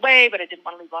far enough away, but I didn't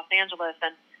want to leave Los Angeles.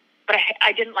 But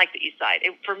I didn't like the east side.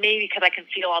 For me, because I can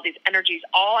feel all these energies,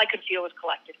 all I could feel was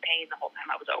collective pain the whole time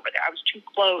I was over there. I was too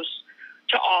close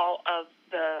to all of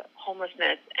the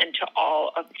homelessness and to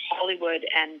all of Hollywood,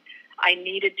 and I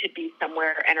needed to be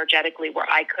somewhere energetically where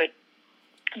I could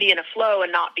be in a flow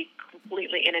and not be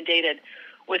completely inundated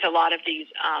with a lot of these.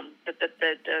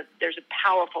 There's a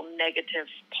powerful negative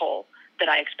pull that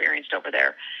I experienced over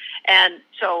there. And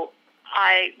so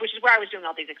which is where I was doing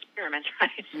all these experiments,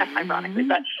 right? Ironically,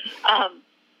 but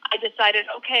I decided,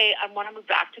 okay, I want to move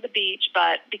back to the beach,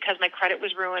 but because my credit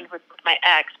was ruined with my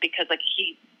ex, because like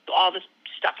all this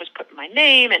stuff was put in my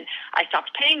name, and I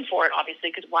stopped paying for it,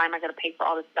 obviously, because why am I going to pay for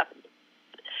all this stuff?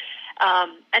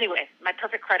 Anyway, my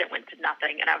perfect credit went to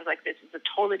nothing, and I was like, this is a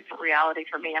totally different reality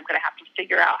for me. I'm going to have to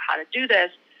figure out how to do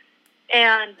this.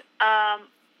 And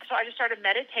so I just started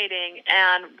meditating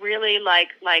and really like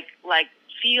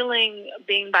feeling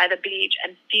being by the beach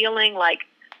and feeling like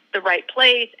the right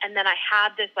place. And then I had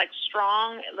this like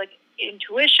strong like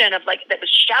intuition of like that was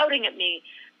shouting at me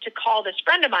to call this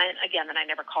friend of mine again that I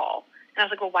never call. And I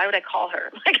was like, well, why would I call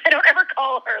her? Like, I don't ever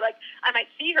call her. Like, I might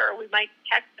see her, we might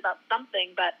text about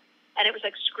something, and it was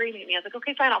like screaming at me. I was like,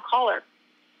 okay, fine, I'll call her.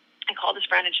 I called this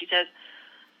friend, and she says,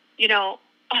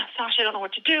 Sasha, I don't know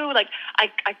what to do. Like,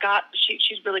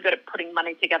 she's really good at putting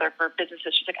money together for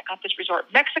businesses. She's like, I got this resort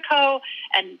in Mexico,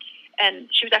 and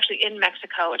she was actually in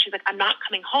Mexico, and she's like, I'm not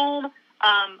coming home.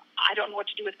 I don't know what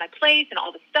to do with my place and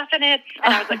all the stuff in it.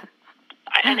 And I was like,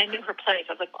 and I knew her place.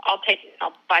 I was like, I'll take it.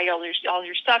 I'll buy all your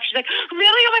stuff. She's like,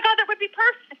 really? Oh my God, that would be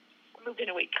perfect. I moved in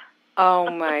a week. Oh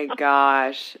my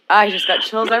gosh. I just got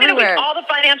chills everywhere. All the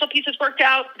financial pieces worked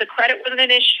out. The credit wasn't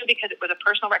an issue because it was a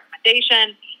personal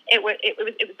recommendation. It was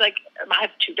like, I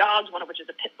have 2 dogs, one of which is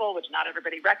a pit bull, which not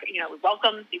everybody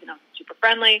welcomes, even though it's super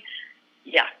friendly.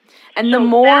 Yeah. And the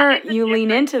more you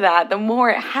lean into that, the more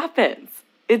it happens.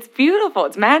 It's beautiful.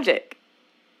 It's magic.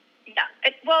 Yeah.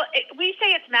 We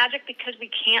say it's magic because we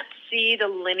can't see the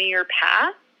linear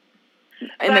path.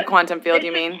 In the quantum field,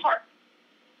 you mean?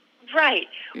 Right.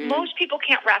 Most people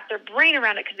can't wrap their brain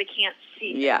around it because they can't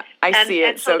see it. Yeah, I see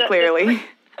it so clearly.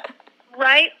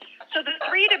 Right? So the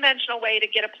 3-dimensional way to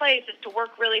get a place is to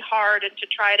work really hard and to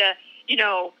try to,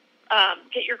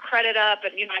 get your credit up.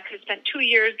 And, I could have spent 2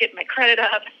 years getting my credit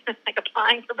up, like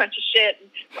applying for a bunch of shit. And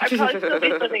I'd probably still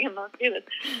be living in Los Angeles.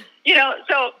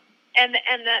 So... And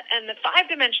the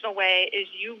 5-dimensional way is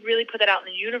you really put that out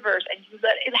in the universe, and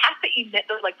it has to emit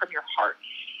those like from your heart.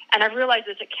 And I realized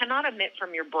this, it cannot emit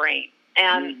from your brain.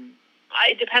 And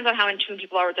it depends on how in tune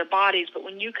people are with their bodies, but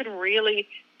when you can really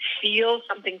feel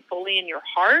something fully in your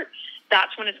heart,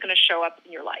 that's when it's going to show up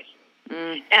in your life.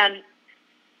 And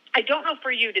I don't know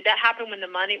for you, did that happen with the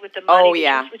money? Oh,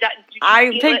 yeah.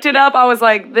 I picked it up. I was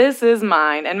like, this is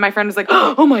mine. And my friend was like,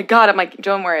 oh my God. I'm like,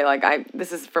 don't worry. Like,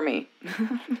 this is for me.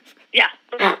 Yeah,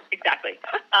 exactly.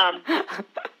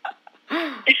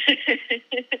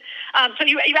 So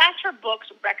you asked for books,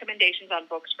 recommendations on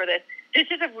books for this. This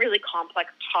is a really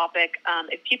complex topic.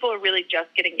 If people are really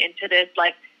just getting into this,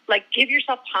 like give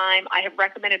yourself time. I have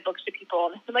recommended books to people,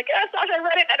 and they're like, oh, Sasha, I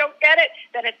read it, I don't get it.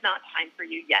 Then it's not time for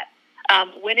you yet.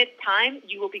 When it's time,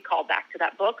 you will be called back to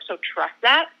that book, so trust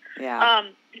that. Yeah.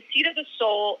 The Seed of the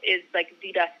Soul is like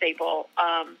the best staple.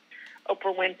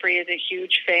 Oprah Winfrey is a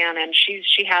huge fan, and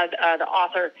she had the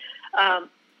author.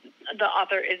 The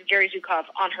author is Gary Zukov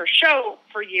on her show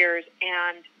for years,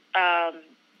 and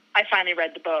I finally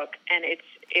read the book, and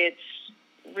it's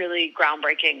really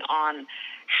groundbreaking on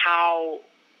how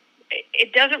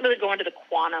it doesn't really go into the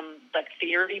quantum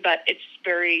theory, but it's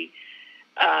very.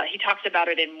 He talks about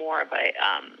it in more of a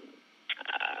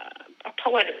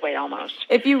poetic way almost.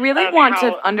 If you really want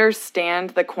to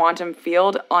understand the quantum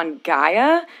field on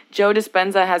Gaia, Joe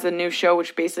Dispenza has a new show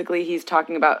which basically he's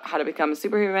talking about how to become a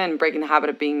superhuman and breaking the habit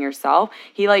of being yourself.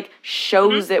 He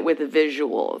shows it with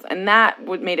visuals, and that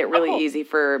made it really easy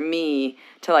for me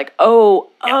to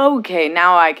okay,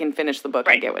 now I can finish the book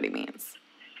and get what he means.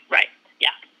 Right, yeah.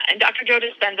 And Dr. Joe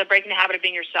Dispenza, Breaking the Habit of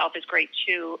Being Yourself is great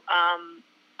too.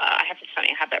 It's funny,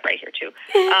 I have that right here too.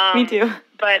 Me too.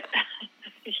 But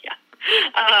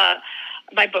yeah.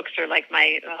 My books are like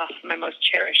my most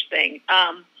cherished thing.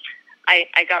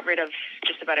 I got rid of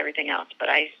just about everything else, but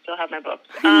I still have my books.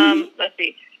 Let's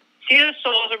see. Seed of the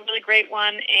Soul is a really great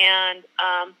one. And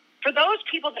for those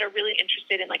people that are really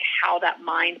interested in how that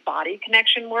mind-body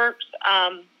connection works,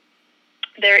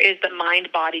 there is the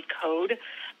Mind-Body Code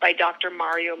by Dr.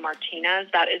 Mario Martinez.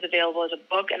 That is available as a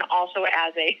book and also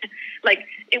as a,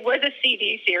 it was a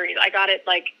CD series. I got it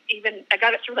I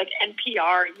got it through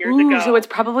NPR years ago. So it's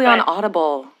probably on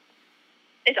Audible.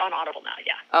 It's on Audible now,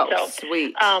 yeah. Oh, so,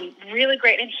 sweet. Really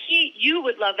great. And you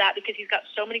would love that because he's got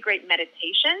so many great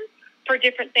meditations for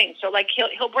different things. So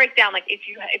he'll break down, if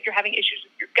you're having issues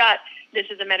with your gut, this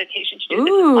is a meditation to do.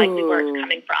 This is likely where it's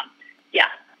coming from. Yeah.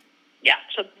 Yeah.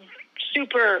 So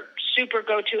super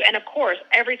go-to. And, of course,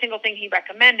 every single thing he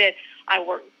recommended, I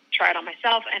tried on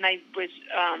myself, and I was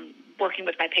working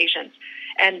with my patients.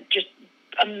 And just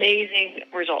amazing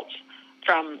results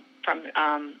from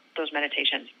those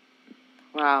meditations.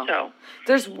 Wow. So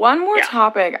there's one more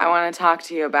topic I want to talk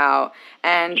to you about,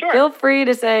 and feel free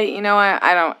to say, you know what,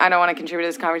 I don't want to contribute to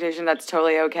this conversation. That's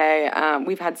totally okay.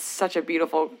 We've had such a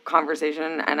beautiful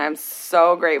conversation, and I'm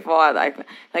so grateful.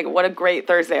 What a great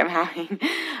Thursday I'm having.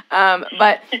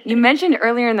 But you mentioned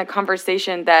earlier in the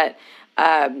conversation that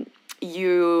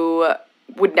you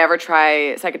would never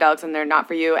try psychedelics and they're not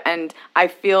for you. And I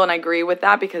feel and I agree with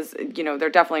that because, they're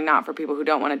definitely not for people who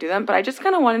don't want to do them. But I just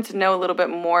kind of wanted to know a little bit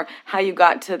more how you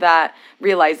got to that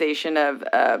realization of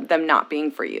them not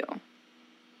being for you.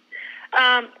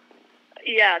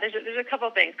 Yeah, there's a couple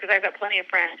of things because I've got plenty of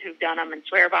friends who've done them and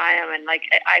swear by them. And I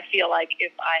feel like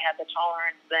if I had the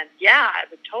tolerance, then I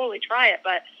would totally try it.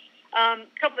 But a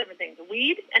couple different things.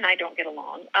 Weed and I don't get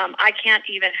along. I can't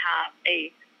even have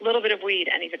a little bit of weed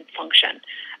and even function.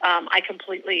 I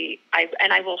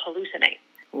will hallucinate.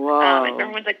 Whoa. And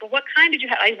everyone's like, but what kind did you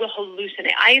have? I will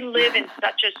hallucinate. I live in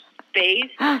such a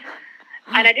space, and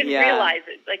I didn't realize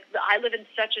it. I live in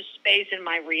such a space in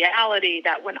my reality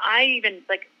that when I even,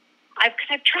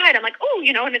 I've tried, I'm like, oh,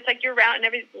 and it's you're around and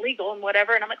everything's legal and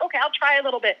whatever, and I'm like, okay, I'll try a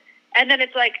little bit. And then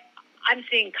it's I'm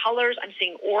seeing colors, I'm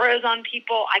seeing auras on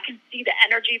people, I can see the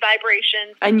energy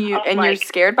vibrations. And you're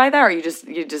scared by that, or you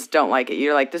just don't like it?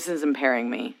 You're like, this is impairing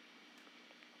me.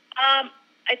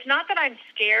 It's not that I'm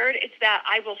scared, it's that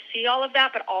I will see all of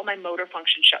that, but all my motor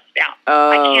function shuts down.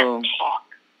 Oh. I can't talk.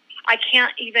 I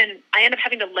end up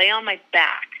having to lay on my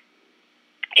back,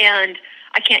 and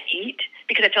I can't eat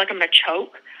because I feel like I'm going to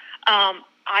choke.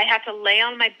 I have to lay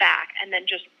on my back and then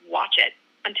just watch it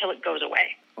until it goes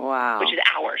away. Wow. Which is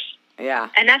hours. Yeah.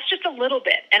 And that's just a little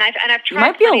bit. And I've tried. You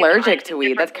might be allergic to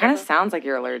weed. That kind of sounds like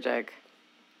you're allergic.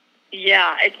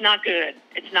 Yeah, it's not good.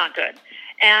 It's not good.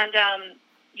 And, and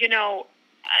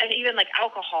even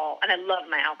alcohol, and I love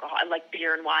my alcohol. I like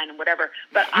beer and wine and whatever.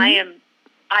 But I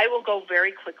will go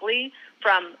very quickly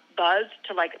from buzz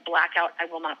to blackout. I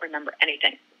will not remember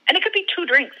anything. And it could be 2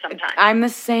 drinks sometimes. I'm the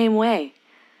same way.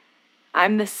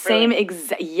 I'm the same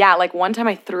really? One time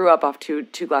I threw up off two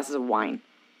glasses of wine.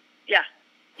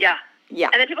 Yeah.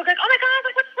 And then people go, oh my God,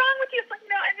 what's wrong with you? It's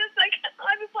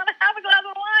I just want to have a glass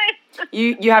of wine.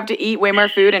 You have to eat way more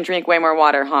food and drink way more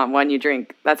water, huh? When you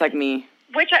drink. That's like me.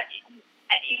 Which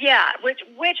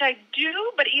I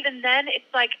do, but even then, it's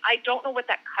like I don't know what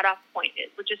that cutoff point is,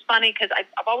 which is funny because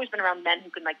I've always been around men who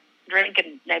can like drink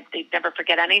and they never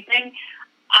forget anything.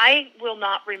 I will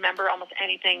not remember almost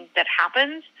anything that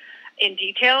happens in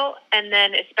detail, and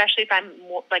then especially if I'm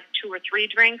more, like 2 or 3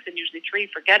 drinks, and usually 3,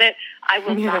 forget it. I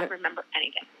will not remember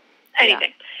anything. Yeah.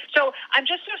 So I'm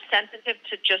just so sensitive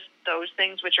to just those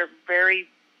things, which are very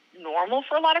normal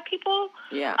for a lot of people.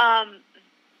 Yeah.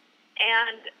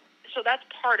 And so that's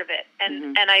part of it.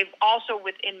 And and I've also,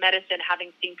 within medicine,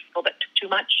 having seen people that took too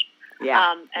much.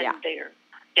 Yeah.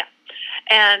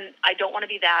 And I don't want to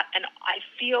be that. And I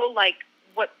feel like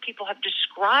what people have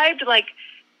described, like,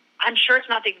 I'm sure it's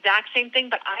not the exact same thing,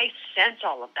 but I sense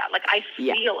all of that. Like, I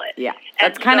feel it. Yeah.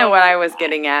 That's kind of what I was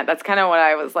getting at. That's kind of what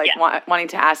I was, like, wanting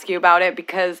to ask you about it,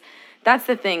 because that's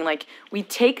the thing. Like, we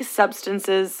take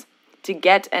substances to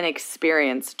get an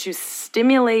experience, to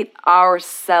stimulate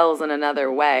ourselves in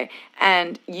another way.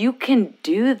 And you can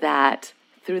do that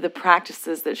through the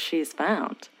practices that she's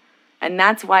found. And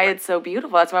that's why it's so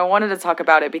beautiful. That's why I wanted to talk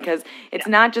about it, because it's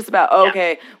not just about,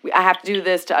 I have to do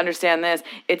this to understand this.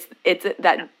 It's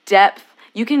that depth.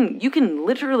 You can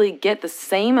literally get the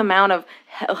same amount of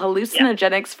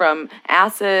hallucinogenics from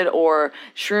acid or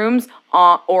shrooms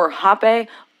or h0me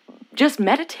just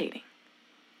meditating.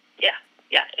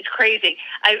 Yeah, it's crazy.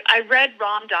 I read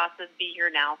Ram Dass's Be Here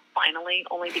Now, finally,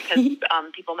 only because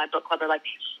people in my book club are like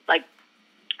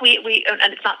we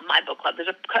and it's not my book club.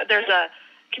 There's a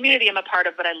community I'm a part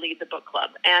of, but I lead the book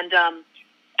club, and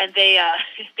they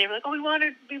were like, we want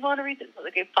to read this. I was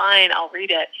like, okay, fine, I'll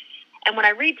read it. And when I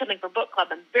read something for book club,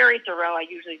 I'm very thorough. I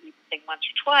usually read the thing once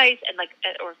or twice,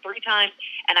 or 3 times,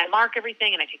 and I mark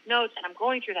everything and I take notes. And I'm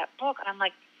going through that book, and I'm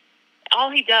like, all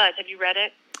he does. Have you read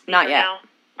it? Not yet.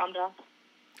 Ram Dass?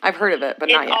 I've heard of it, but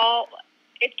not yet.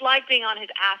 It's like being on his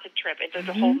acid trip. It's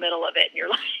the whole middle of it, and you're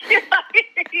like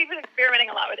he's been experimenting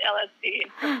a lot with LSD.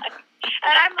 And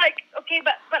I'm like, okay,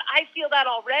 but I feel that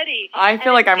already. I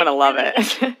feel like I'm gonna love it.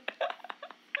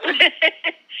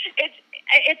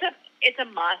 It's a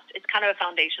must. It's kind of a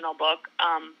foundational book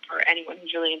for anyone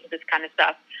who's really into this kind of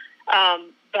stuff.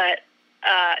 But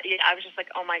I was just like,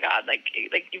 oh my God, like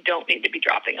you don't need to be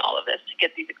dropping all of this to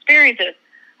get these experiences.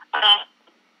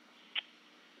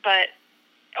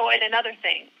 And another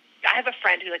thing, I have a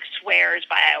friend who like swears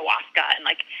by ayahuasca, and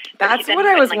like that's what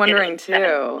I was wondering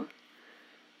too.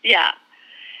 Yeah,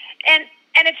 and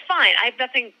it's fine. I have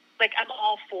nothing. Like, I'm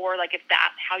all for, like, if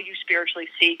that's how you spiritually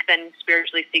seek, then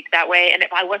spiritually seek that way. And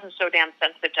if I wasn't so damn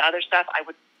sensitive to other stuff, I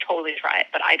would totally try it.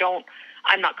 But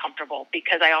I'm not comfortable,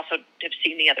 because I also have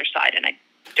seen the other side, and I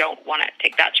don't want to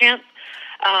take that chance.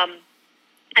 And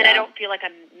I don't feel like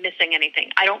I'm missing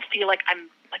anything. I don't feel like I'm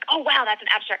like, oh, wow, that's an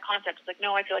abstract concept. It's like,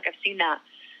 no, I feel like I've seen that.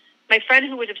 My friend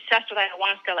who was obsessed with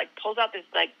ayahuasca, like, pulls out these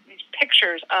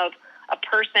pictures of a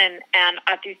person and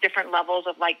at these different levels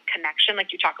of like connection,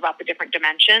 like you talk about the different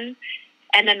dimensions,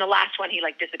 and then the last one he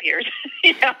like disappears,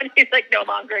 and he's like no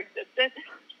longer existent.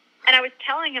 And I was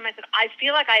telling him, I said, I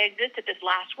feel like I existed this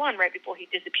last one right before he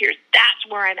disappears. That's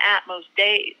where I'm at most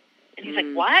days. And he's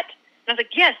like, what? And I was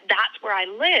like, yes, that's where I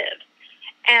live.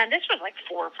 And this was like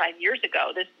 4 or 5 years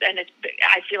ago.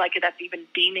 I feel like that's even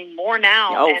beaming more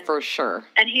now. Oh, for sure.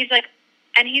 And he's like,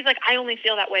 I only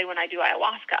feel that way when I do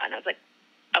ayahuasca. And I was like,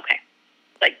 okay.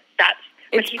 Like that's.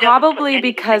 It's probably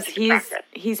because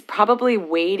he's probably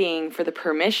waiting for the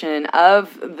permission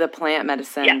of the plant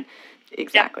medicine. Yeah.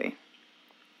 Exactly.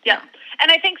 Yeah.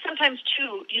 And I think sometimes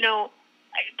too,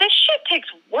 this shit takes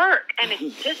work and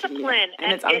it's discipline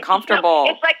and it's uncomfortable.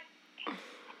 It's like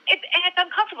it's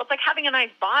uncomfortable. It's like having a nice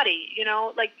body,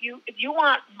 like if you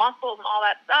want muscles and all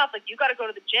that stuff, like you got to go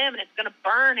to the gym and it's going to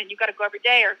burn and you got to go every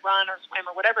day or run or swim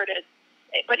or whatever it is.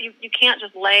 But you can't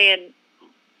just lay and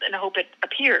hope it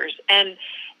appears. And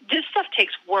this stuff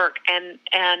takes work, and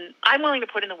I'm willing to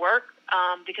put in the work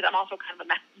because I'm also kind of a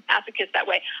masochist that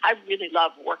way. I really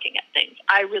love working at things.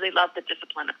 I really love the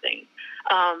discipline of things.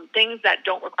 Things that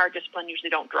don't require discipline usually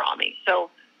don't draw me.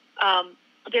 So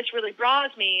this really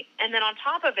draws me. And then on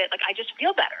top of it, like I just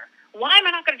feel better. Why am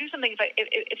I not going to do something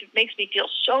if it makes me feel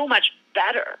so much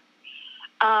better?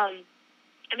 I'm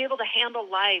able to handle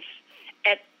life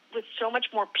with so much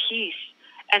more peace.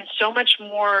 And so much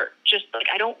more just like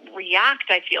I don't react,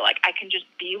 I feel like. I can just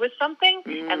be with something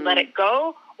and let it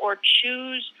go or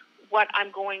choose what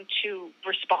I'm going to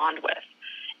respond with.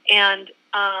 And,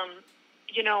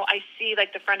 I see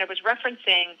like the friend I was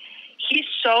referencing, he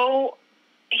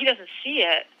doesn't see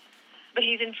it, but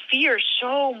he's in fear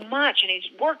so much and he's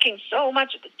working so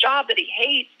much at the job that he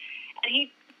hates. And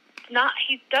he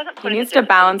he doesn't put He in needs the to discipline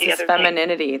balance of the his other things.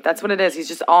 femininity. That's what it is. He's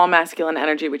just all masculine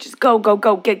energy, which is go, go,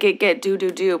 go, get,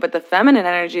 do. But the feminine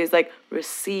energy is like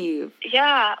receive.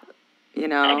 Yeah. You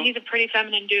know? And he's a pretty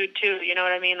feminine dude too, you know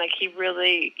what I mean? Like he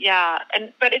really,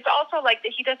 but it's also like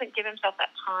that he doesn't give himself that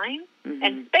time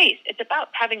and space. It's about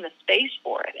having the space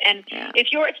for it. And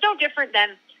it's no different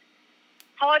than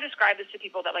how I describe this to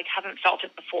people that like haven't felt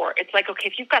it before. It's like, okay,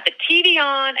 if you've got the TV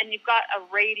on and you've got a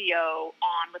radio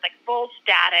on with like full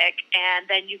static, and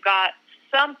then you've got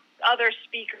some other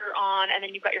speaker on, and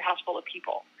then you've got your house full of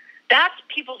people. That's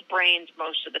people's brains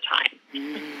most of the time.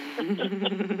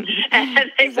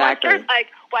 And they wonder like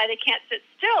why they can't sit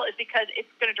still is because it's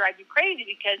going to drive you crazy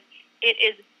because it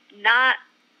is not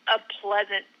a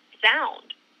pleasant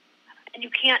sound. And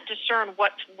you can't discern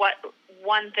what's what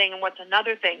one thing and what's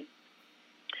another thing.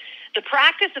 The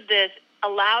practice of this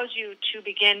allows you to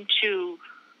begin to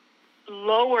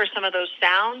lower some of those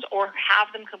sounds or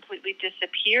have them completely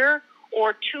disappear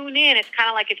or tune in. It's kind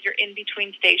of like if you're in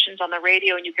between stations on the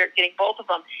radio and you're getting both of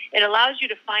them. It allows you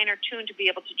to finer tune to be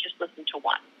able to just listen to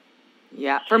one.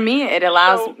 Yeah. For me, it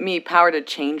allows me power to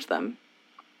change them.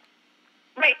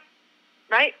 Right.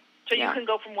 So you can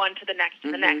go from one to the next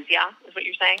to the next, is what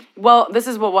you're saying? Well, this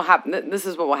is what will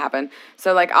happen.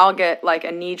 So, like, I'll get, like,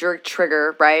 a knee-jerk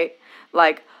trigger, right?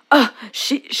 Like,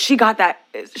 she got that.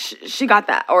 She got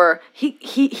that. Or he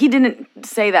didn't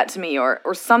say that to me or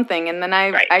something. And then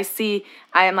I see,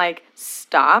 I am like,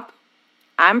 stop.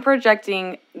 I'm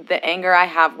projecting the anger I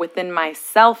have within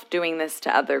myself doing this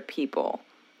to other people.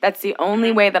 That's the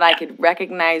only way that I could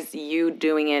recognize you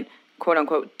doing it, quote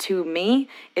unquote, to me,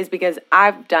 is because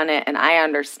I've done it and I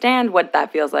understand what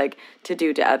that feels like to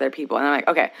do to other people. And I'm like,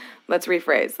 okay, let's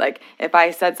rephrase. Like, if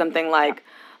I said something like,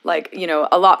 you know,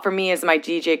 a lot for me is my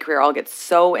DJ career. I'll get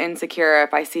so insecure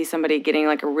if I see somebody getting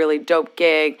like a really dope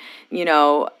gig, you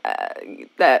know,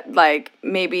 that like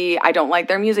maybe I don't like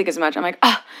their music as much. I'm like,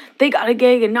 they got a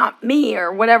gig and not me,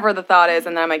 or whatever the thought is.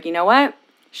 And then I'm like, you know what?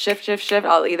 Shift.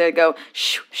 I'll either go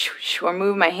shoo, shoo, shoo, or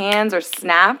move my hands or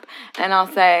snap. And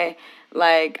I'll say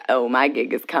like, oh, my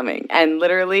gig is coming. And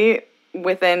literally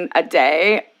within a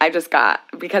day, I just got,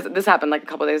 because this happened like a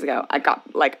couple of days ago, I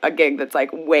got like a gig that's like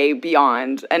way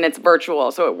beyond, and it's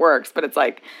virtual, so it works, but it's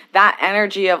like that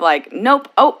energy of like, nope,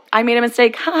 I made a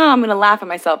mistake, I'm going to laugh at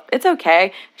myself. It's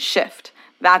okay. Shift.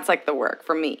 That's like the work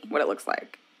for me, what it looks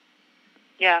like.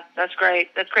 Yeah, that's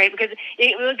great. That's great because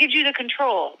it gives you the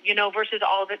control, you know, versus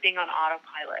all of it being on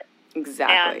autopilot.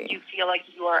 Exactly. And you feel like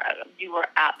you are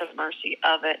at the mercy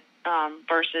of it.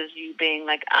 Versus you being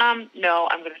like, no,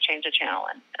 I'm going to change the channel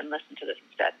and listen to this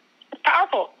instead. It's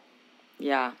powerful.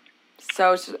 Yeah.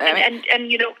 So,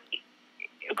 and you know,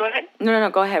 go ahead. No,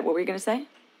 go ahead. What were you going to say?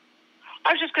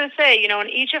 I was just going to say, you know, in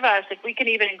each of us, if we can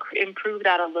even improve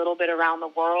that a little bit around the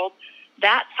world,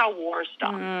 that's how wars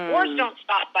stop. Wars don't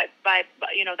stop by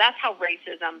you know, that's how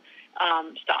racism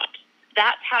stops.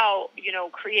 That's how, you know,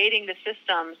 creating the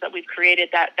systems that we've created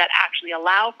that actually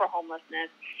allow for homelessness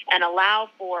and allow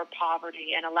for poverty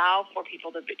and allow for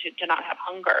people to not have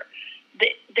hunger.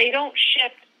 They don't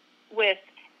shift with,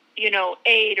 you know,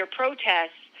 aid or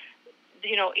protests,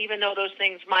 you know, even though those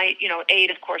things might, you know,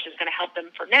 aid, of course, is going to help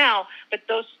them for now, but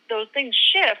those things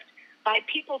shift by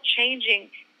people changing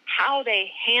how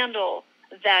they handle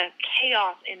the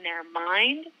chaos in their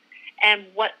mind and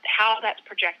how that's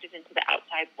projected into the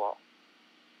outside world.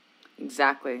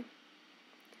 Exactly.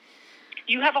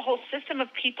 You have a whole system of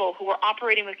people who are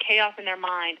operating with chaos in their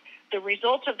mind. The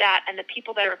results of that and the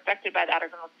people that are affected by that are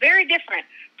going to look very different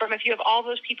from if you have all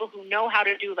those people who know how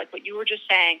to do, like what you were just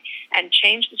saying, and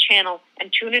change the channel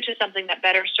and tune into something that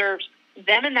better serves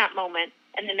them in that moment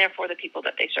and then therefore the people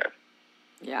that they serve.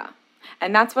 Yeah.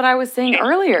 And that's what I was saying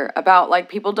earlier about, like,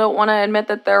 people don't want to admit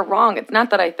that they're wrong. It's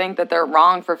not that I think that they're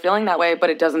wrong for feeling that way,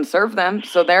 but it doesn't serve them.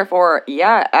 So therefore,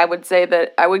 yeah, I would say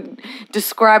that I would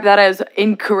describe that as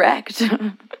incorrect.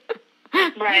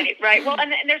 Right. Well,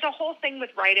 and there's a whole thing with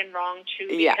right and wrong, too,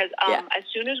 because as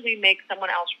soon as we make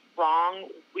someone else wrong,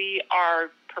 we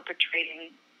are perpetrating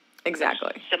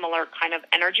exactly similar kind of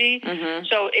energy. Mm-hmm.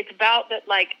 So it's about that,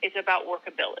 like, it's about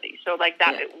workability. So like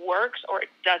that it works or it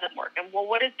doesn't work. And well,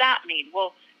 what does that mean?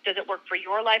 Well, does it work for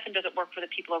your life and does it work for the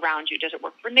people around you? Does it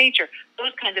work for nature?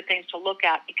 Those kinds of things to look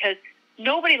at, because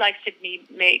nobody likes to be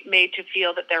made to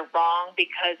feel that they're wrong,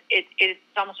 because it's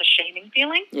almost a shaming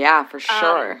feeling. Yeah, for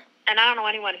sure. And I don't know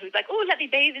anyone who's like, oh, let me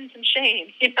bathe in some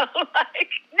shame. You know, like,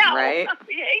 no, right?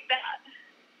 We hate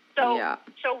that.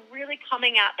 So really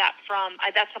coming at that from,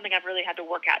 that's something I've really had to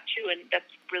work at too, and that's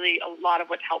really a lot of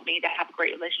what's helped me to have a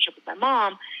great relationship with my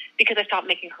mom, because I stopped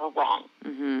making her wrong.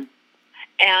 Mm-hmm.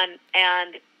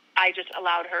 And I just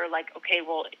allowed her, like, okay,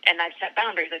 well, and I've set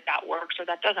boundaries, like, that works or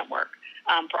that doesn't work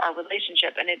for our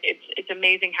relationship. And it's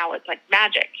amazing how it's like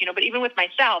magic, you know. But even with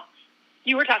myself,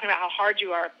 you were talking about how hard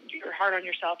you're hard on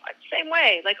yourself. Same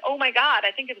way. Like, oh my God,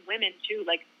 I think as women too,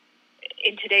 like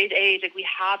in today's age, like we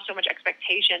have so much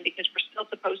expectation because we're still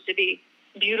supposed to be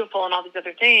beautiful and all these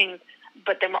other things,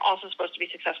 but then we're also supposed to be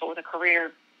successful with a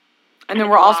career. And then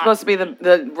we're all supposed to be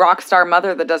the rock star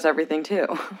mother that does everything too.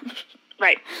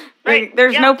 Right.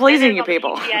 There's no pleasing you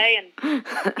people. And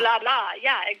blah, blah.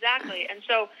 Yeah, exactly. And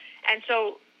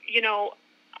so, you know,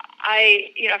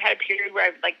 I've had a period where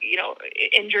I've, like, you know,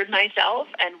 injured myself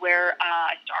and where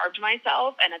I starved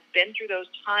myself, and I've been through those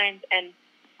times, and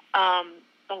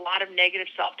a lot of negative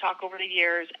self-talk over the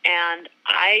years, and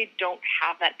I don't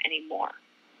have that anymore.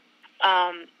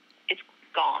 It's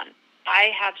gone.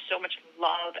 I have so much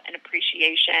love and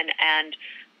appreciation, and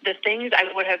the things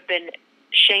I would have been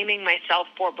shaming myself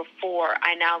for before,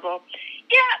 I now go,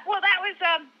 yeah, well, that was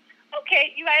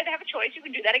okay. You either have a choice; you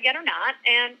can do that again or not.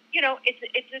 And you know, it's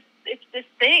this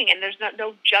thing, and there's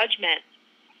no judgment.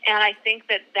 And I think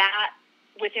that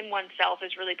within oneself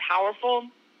is really powerful,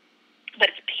 but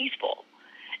it's peaceful,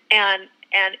 and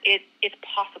it's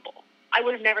possible. I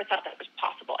would have never thought that was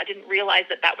possible. I didn't realize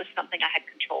that was something I had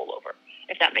control over,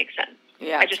 if that makes sense.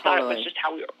 Yeah, I just thought it was just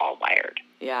how we were all wired.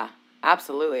 Yeah,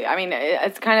 absolutely. I mean,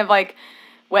 it's kind of like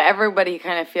what everybody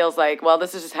kind of feels like, well,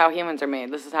 this is just how humans are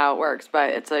made. This is how it works.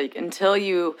 But it's like until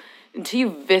you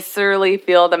viscerally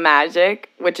feel the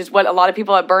magic, which is what a lot of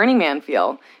people at Burning Man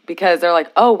feel, because they're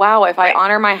like, oh, wow, if I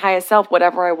honor my highest self,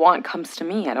 whatever I want comes to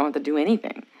me. I don't have to do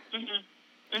anything.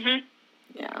 Mm-hmm. Mm-hmm.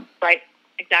 Yeah. Right.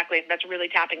 Exactly. That's really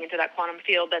tapping into that quantum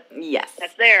field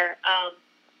that's there.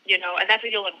 You know, and that's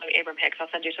what you'll learn from Abraham Hicks. I'll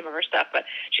send you some of her stuff, but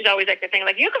she's always like the thing,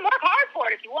 like, you can work hard for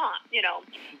it if you want, you know.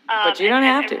 But you don't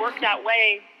have to. And work that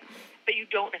way, but you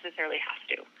don't necessarily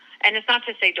have to. And it's not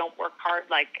to say don't work hard.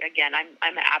 Like, again, I'm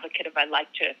an advocate of I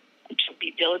like to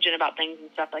be diligent about things and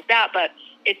stuff like that, but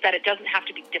it's that it doesn't have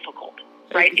to be difficult,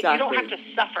 right? Exactly. You don't have to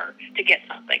suffer to get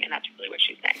something, and that's really what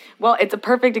she's saying. Well, it's a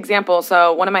perfect example.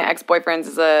 So one of my ex-boyfriends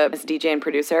is a DJ and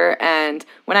producer, and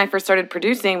when I first started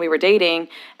producing, we were dating,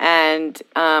 and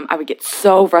I would get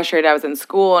so frustrated. I was in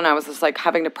school, and I was just like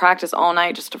having to practice all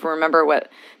night just to remember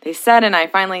what they said, and I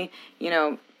finally, you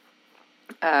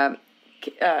know,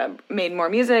 made more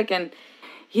music, and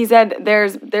he said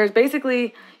there's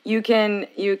basically you can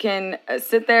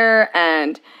sit there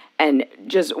and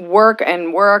just work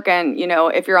and, you know,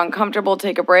 if you're uncomfortable,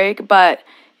 take a break. But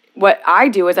what I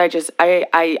do is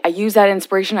I use that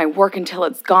inspiration. I work until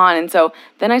it's gone. And so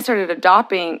then I started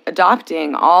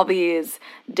adopting all these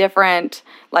different,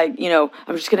 like, you know,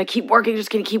 I'm just going to keep working,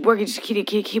 just going to keep working, just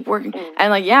keep working.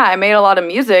 And like, yeah, I made a lot of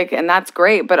music and that's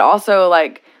great. But also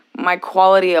like my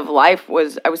quality of life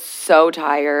I was so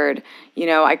tired. You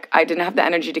know, I didn't have the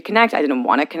energy to connect. I didn't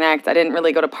want to connect. I didn't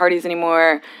really go to parties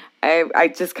anymore.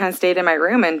 I just kind of stayed in my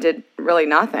room and did really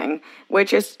nothing,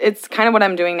 which it's kind of what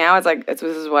I'm doing now. It's like, this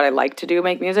is what I like to do,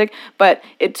 make music. But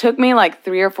it took me like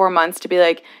 3 or 4 months to be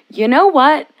like, you know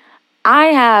what? I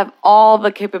have all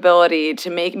the capability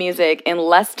to make music in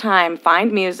less time,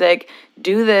 find music,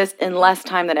 do this in less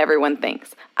time than everyone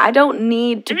thinks. I don't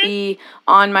need to be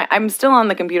I'm still on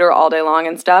the computer all day long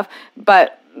and stuff,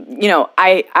 but, you know,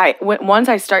 once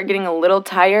I start getting a little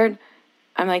tired,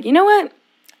 I'm like, you know what?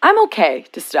 I'm okay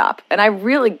to stop. And I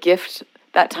really gift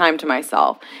that time to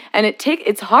myself. And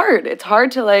it's hard. It's hard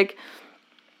to, like,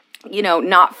 you know,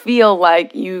 not feel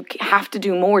like you have to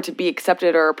do more to be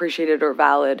accepted or appreciated or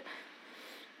valid.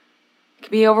 It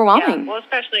can be overwhelming. Yeah, well,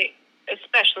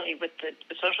 especially with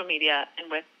the social media and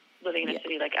with living in a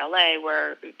city like LA,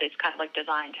 where it's kind of like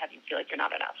designed to have you feel like you're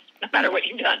not enough, no matter what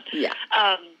you've done. Yeah.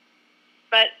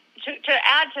 But to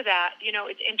add to that, you know,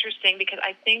 it's interesting because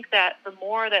I think that the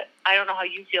more that, I don't know how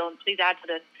you feel, and please add to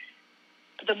this,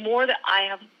 the more that I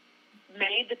have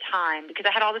made the time, because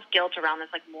I had all this guilt around this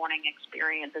like morning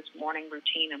experience, this morning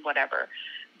routine and whatever,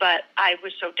 but I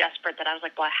was so desperate that I was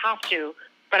like, well, I have to.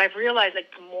 But I've realized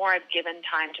like the more I've given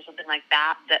time to something like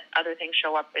that other things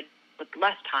show up with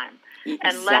less time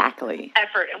and less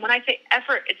effort. And when I say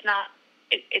effort, it's not,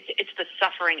 it's the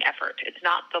suffering effort. It's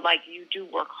not the, like, you do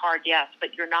work hard, yes, but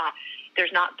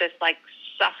there's not this like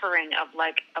suffering of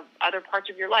other parts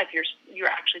of your life. You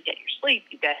actually get your sleep.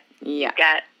 You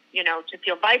get, you know, to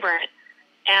feel vibrant.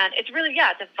 And it's really,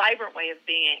 it's a vibrant way of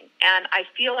being. And I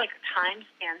feel like time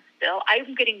stands still.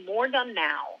 I'm getting more done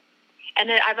now. And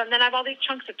then I have all these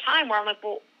chunks of time where I'm like,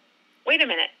 well, wait a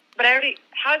minute, but how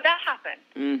did that happen?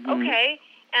 Mm-hmm. Okay.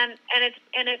 And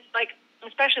it's like,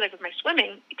 especially like with my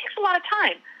swimming, it takes a lot of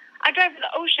time. I drive to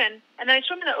the ocean and then I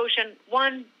swim in the ocean,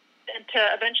 and to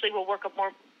eventually we'll work up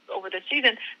more over the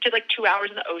season to like 2 hours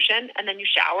in the ocean, and then you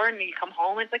shower and you come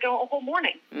home. It's like a whole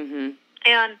morning. Mm-hmm.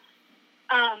 And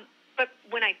but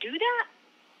when I do that,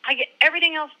 I get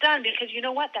everything else done because you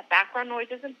know what? That background noise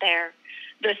isn't there.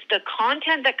 The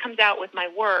content that comes out with my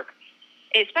work,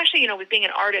 especially, with being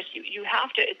an artist, you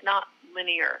have to, it's not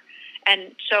linear.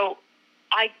 And so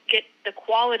I get, the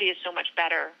quality is so much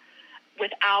better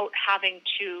without having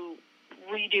to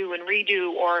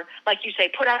redo, or like you say,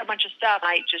 put out a bunch of stuff.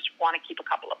 I just want to keep a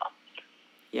couple of them.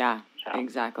 Yeah, so,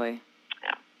 exactly.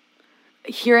 Yeah.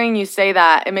 Hearing you say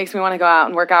that, it makes me want to go out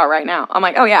and work out right now. I'm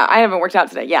like, oh yeah, I haven't worked out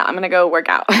today. Yeah, I'm going to go work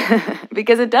out.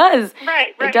 Because it does.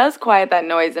 Right. It does quiet that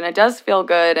noise, and it does feel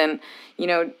good. And,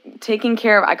 taking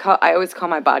care of, I always call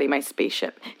my body my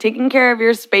spaceship. Taking care of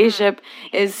your spaceship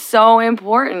is so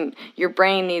important. Your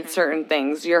brain needs certain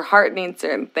things. Your heart needs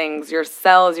certain things. Your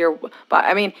cells,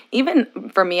 even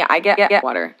for me, I get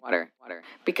water.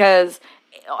 Because,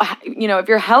 if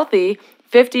you're healthy,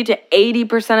 50 to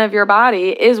 80% of your body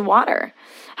is water.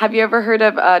 Have you ever heard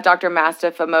of Dr.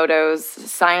 Mastiff Emoto's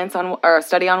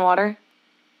study on water?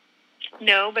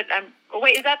 No, but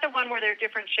wait, is that the one where there are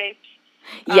different shapes?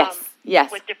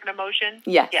 Yes. With different emotions?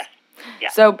 Yes. Yeah.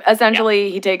 So essentially,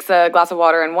 he takes a glass of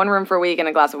water in one room for a week and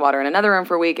a glass of water in another room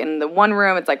for a week. In the one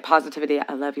room, it's like positivity.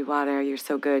 I love you, water. You're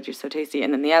so good. You're so tasty.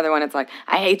 And then the other one, it's like,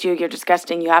 I hate you. You're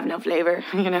disgusting. You have no flavor.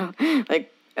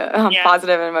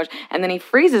 Positive emotion. And then he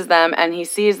freezes them, and he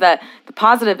sees that the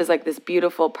positive is like this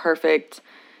beautiful, perfect.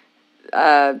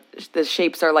 The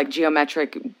shapes are like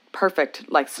geometric,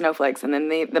 perfect, like snowflakes. And then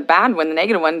the bad one, the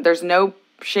negative one, there's no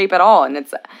shape at all, and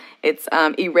it's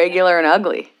irregular and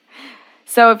ugly.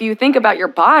 So if you think about your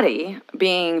body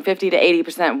being 50 to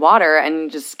 80% water,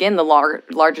 and just skin, the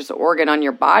largest organ on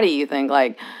your body, you think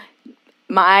like,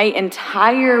 my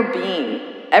entire being,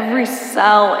 every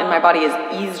cell in my body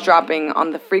is eavesdropping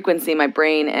on the frequency my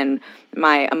brain and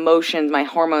my emotions, my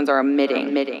hormones are emitting.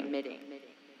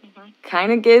 Mm-hmm.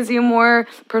 Kind of gives you more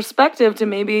perspective to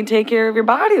maybe take care of your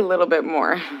body a little bit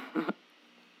more.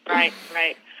 Right.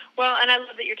 Well, and I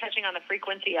love that you're touching on the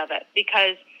frequency of it,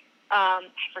 because I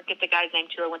forget the guy's name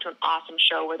too. I went to an awesome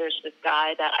show where there's this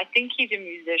guy that I think he's a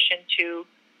musician too,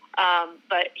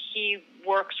 but he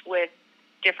works with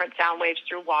different sound waves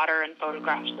through water and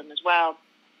photographs them as well.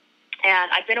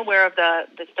 And I've been aware of the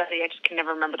study. I just can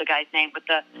never remember the guy's name, but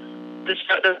the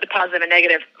positive and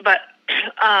negative. But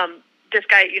this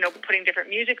guy, putting different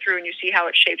music through, and you see how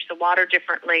it shapes the water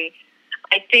differently.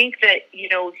 I think that,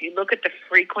 if you look at the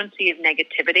frequency of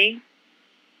negativity,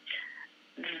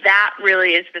 that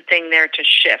really is the thing there to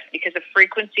shift, because the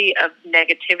frequency of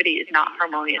negativity is not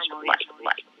harmonious with life.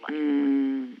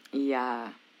 Yeah.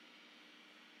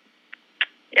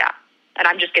 Yeah. And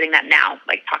I'm just getting that now,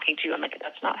 like talking to you. I'm like,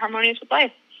 that's not harmonious with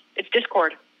life. It's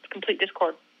discord. It's complete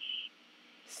discord.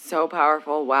 So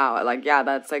powerful. Wow.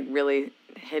 That's really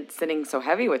sitting so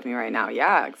heavy with me right now.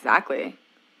 Yeah, exactly.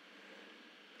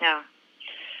 Yeah.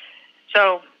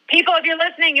 So, people, if you're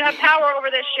listening, you have power over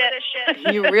this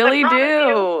shit. You really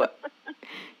do.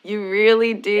 You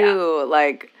really do.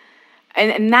 Yeah.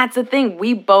 And that's the thing.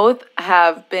 We both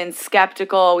have been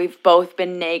skeptical. We've both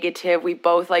been negative. We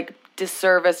both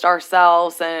disserviced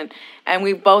ourselves, and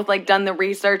we've both done the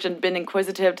research and been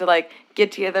inquisitive to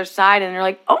get to the other side. And you're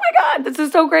like, oh my God, this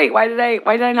is so great. Why did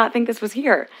I not think this was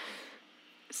here?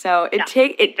 So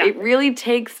it really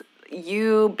takes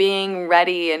you being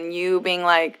ready, and you being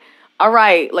all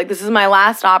right, this is my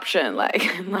last option, in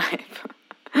life.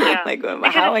 Yeah. Because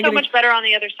it's so much better on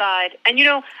the other side. And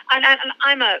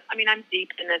I'm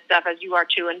deep in this stuff, as you are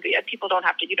too. And people you don't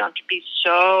have to be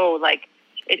so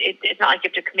it's not like you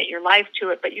have to commit your life to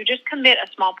it, but you just commit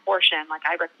a small portion.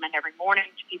 I recommend every morning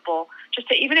to people,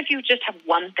 even if you just have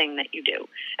one thing that you do.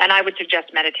 And I would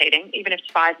suggest meditating, even if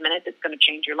it's 5 minutes, it's going to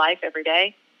change your life every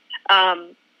day.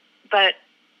 But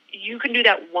you can do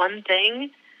that one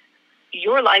thing,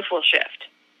 your life will shift.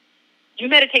 You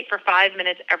meditate for 5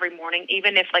 minutes every morning,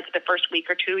 even if the first week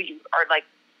or two you are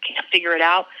can't figure it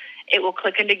out, it will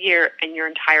click into gear and your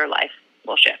entire life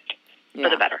will shift for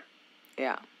the better.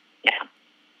 Yeah. Yeah.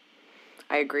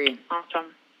 I agree. Awesome.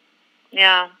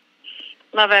 Yeah.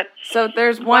 Love it. So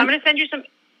there's one. Well, I'm going to send you some.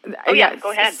 Oh, yeah.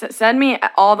 Go ahead. Send me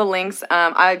all the links.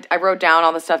 I wrote down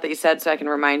all the stuff that you said so I can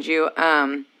remind you.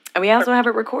 And we also have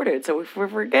it recorded, so if we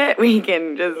forget, we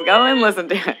can just go and listen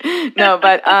to it. No,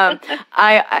 but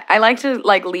I like to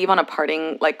leave on a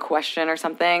parting question or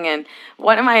something. And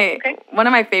one of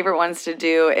my favorite ones to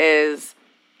do is,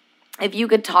 if you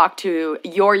could talk to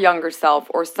your younger self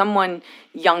or someone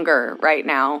younger right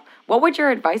now, what would your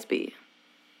advice be?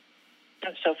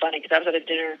 That's so funny, because I was at a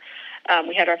dinner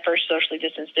We had our first socially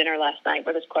distanced dinner last night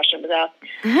where this question was asked.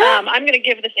 I'm going to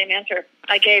give the same answer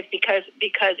I gave because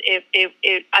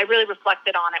I really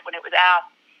reflected on it when it was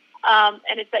asked.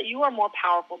 And it's that you are more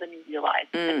powerful than you realize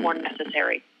and more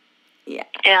necessary. Yeah.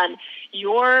 And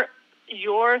your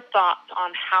thoughts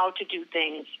on how to do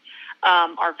things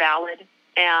are valid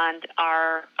and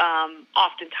are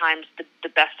oftentimes the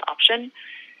best option.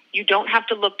 You don't have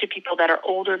to look to people that are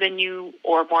older than you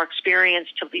or more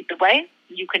experienced to lead the way.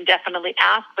 You can definitely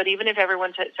ask, but even if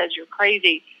everyone says you're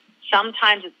crazy,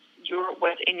 sometimes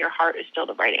what's in your heart is still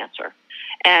the right answer.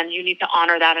 And you need to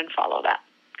honor that and follow that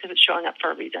because it's showing up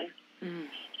for a reason.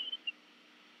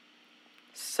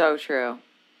 So true.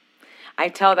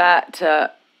 I've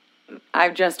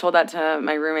just told that to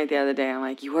my roommate the other day. I'm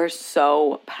like, you are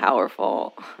so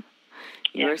powerful.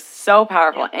 You are so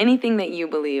powerful. Yeah. Anything that you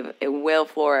believe, it will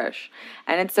flourish.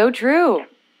 And it's so true.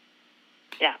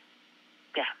 Yeah.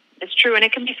 Yeah. It's true. And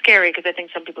it can be scary because I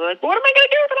think some people are like, what am I going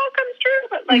to do if it all comes true?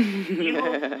 But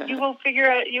like, you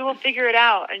will figure it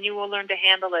out and you will learn to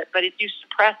handle it. But if you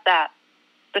suppress that,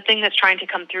 the thing that's trying to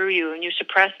come through you, and you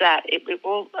suppress that, it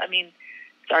will, I mean,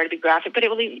 sorry to be graphic, but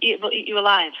it will eat you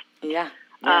alive. Yeah.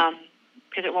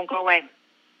 Because it won't go away.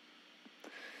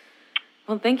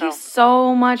 Well, thank you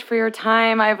so much for your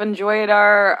time. I've enjoyed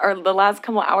the last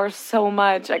couple hours so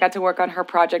much. I got to work on her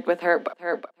project with her.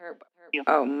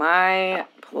 Oh, my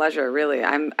pleasure, really.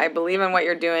 I believe in what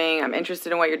you're doing. I'm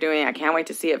interested in what you're doing. I can't wait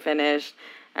to see it finished.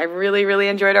 I really, really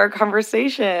enjoyed our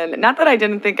conversation. Not that I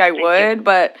didn't think I would,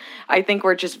 but I think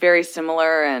we're just very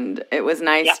similar, and it was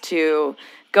nice to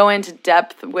go into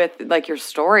depth with like your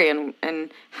story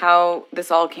and how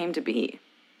this all came to be.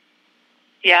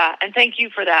 Yeah, and thank you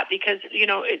for that because,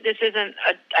 this isn't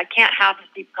I can't have this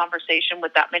deep conversation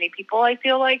with that many people, I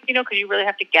feel like, because you really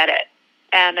have to get it.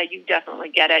 And you definitely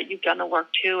get it. You've done the work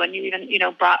too, and you even,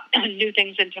 brought new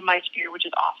things into my sphere, which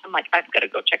is awesome. Like, I've got to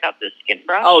go check out this skin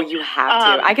brush. Oh, you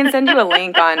have to. I can send you a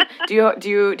link on. Do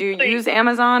you use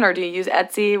Amazon or do you use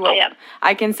Etsy? Well,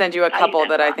 I can send you a couple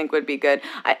that I think would be good.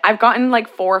 I've gotten like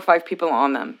 4 or 5 people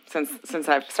on them since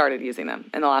I've started using them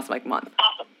in the last month.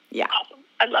 Awesome. Yeah. Awesome.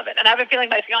 I love it, and I have a feeling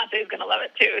my fiance is going to love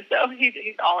it too. So he's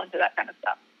all into that kind of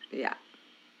stuff. Yeah.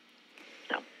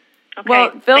 Okay.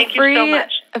 Well, Thank you so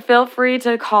much. Feel free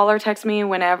to call or text me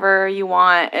whenever you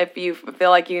want. If you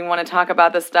feel like you want to talk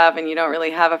about this stuff and you don't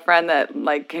really have a friend that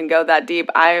like can go that deep,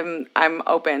 I'm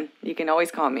open. You can always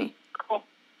call me.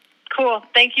 Cool.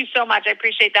 Thank you so much. I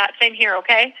appreciate that. Same here.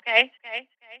 Okay.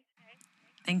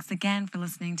 Thanks again for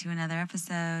listening to another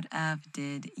episode of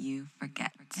Did You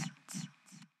Forget?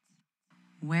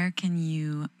 Where can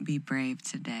you be brave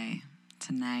today,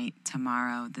 tonight,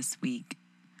 tomorrow, this week?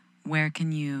 Where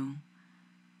can you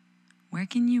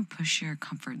push your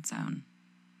comfort zone?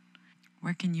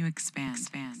 Where can you expand?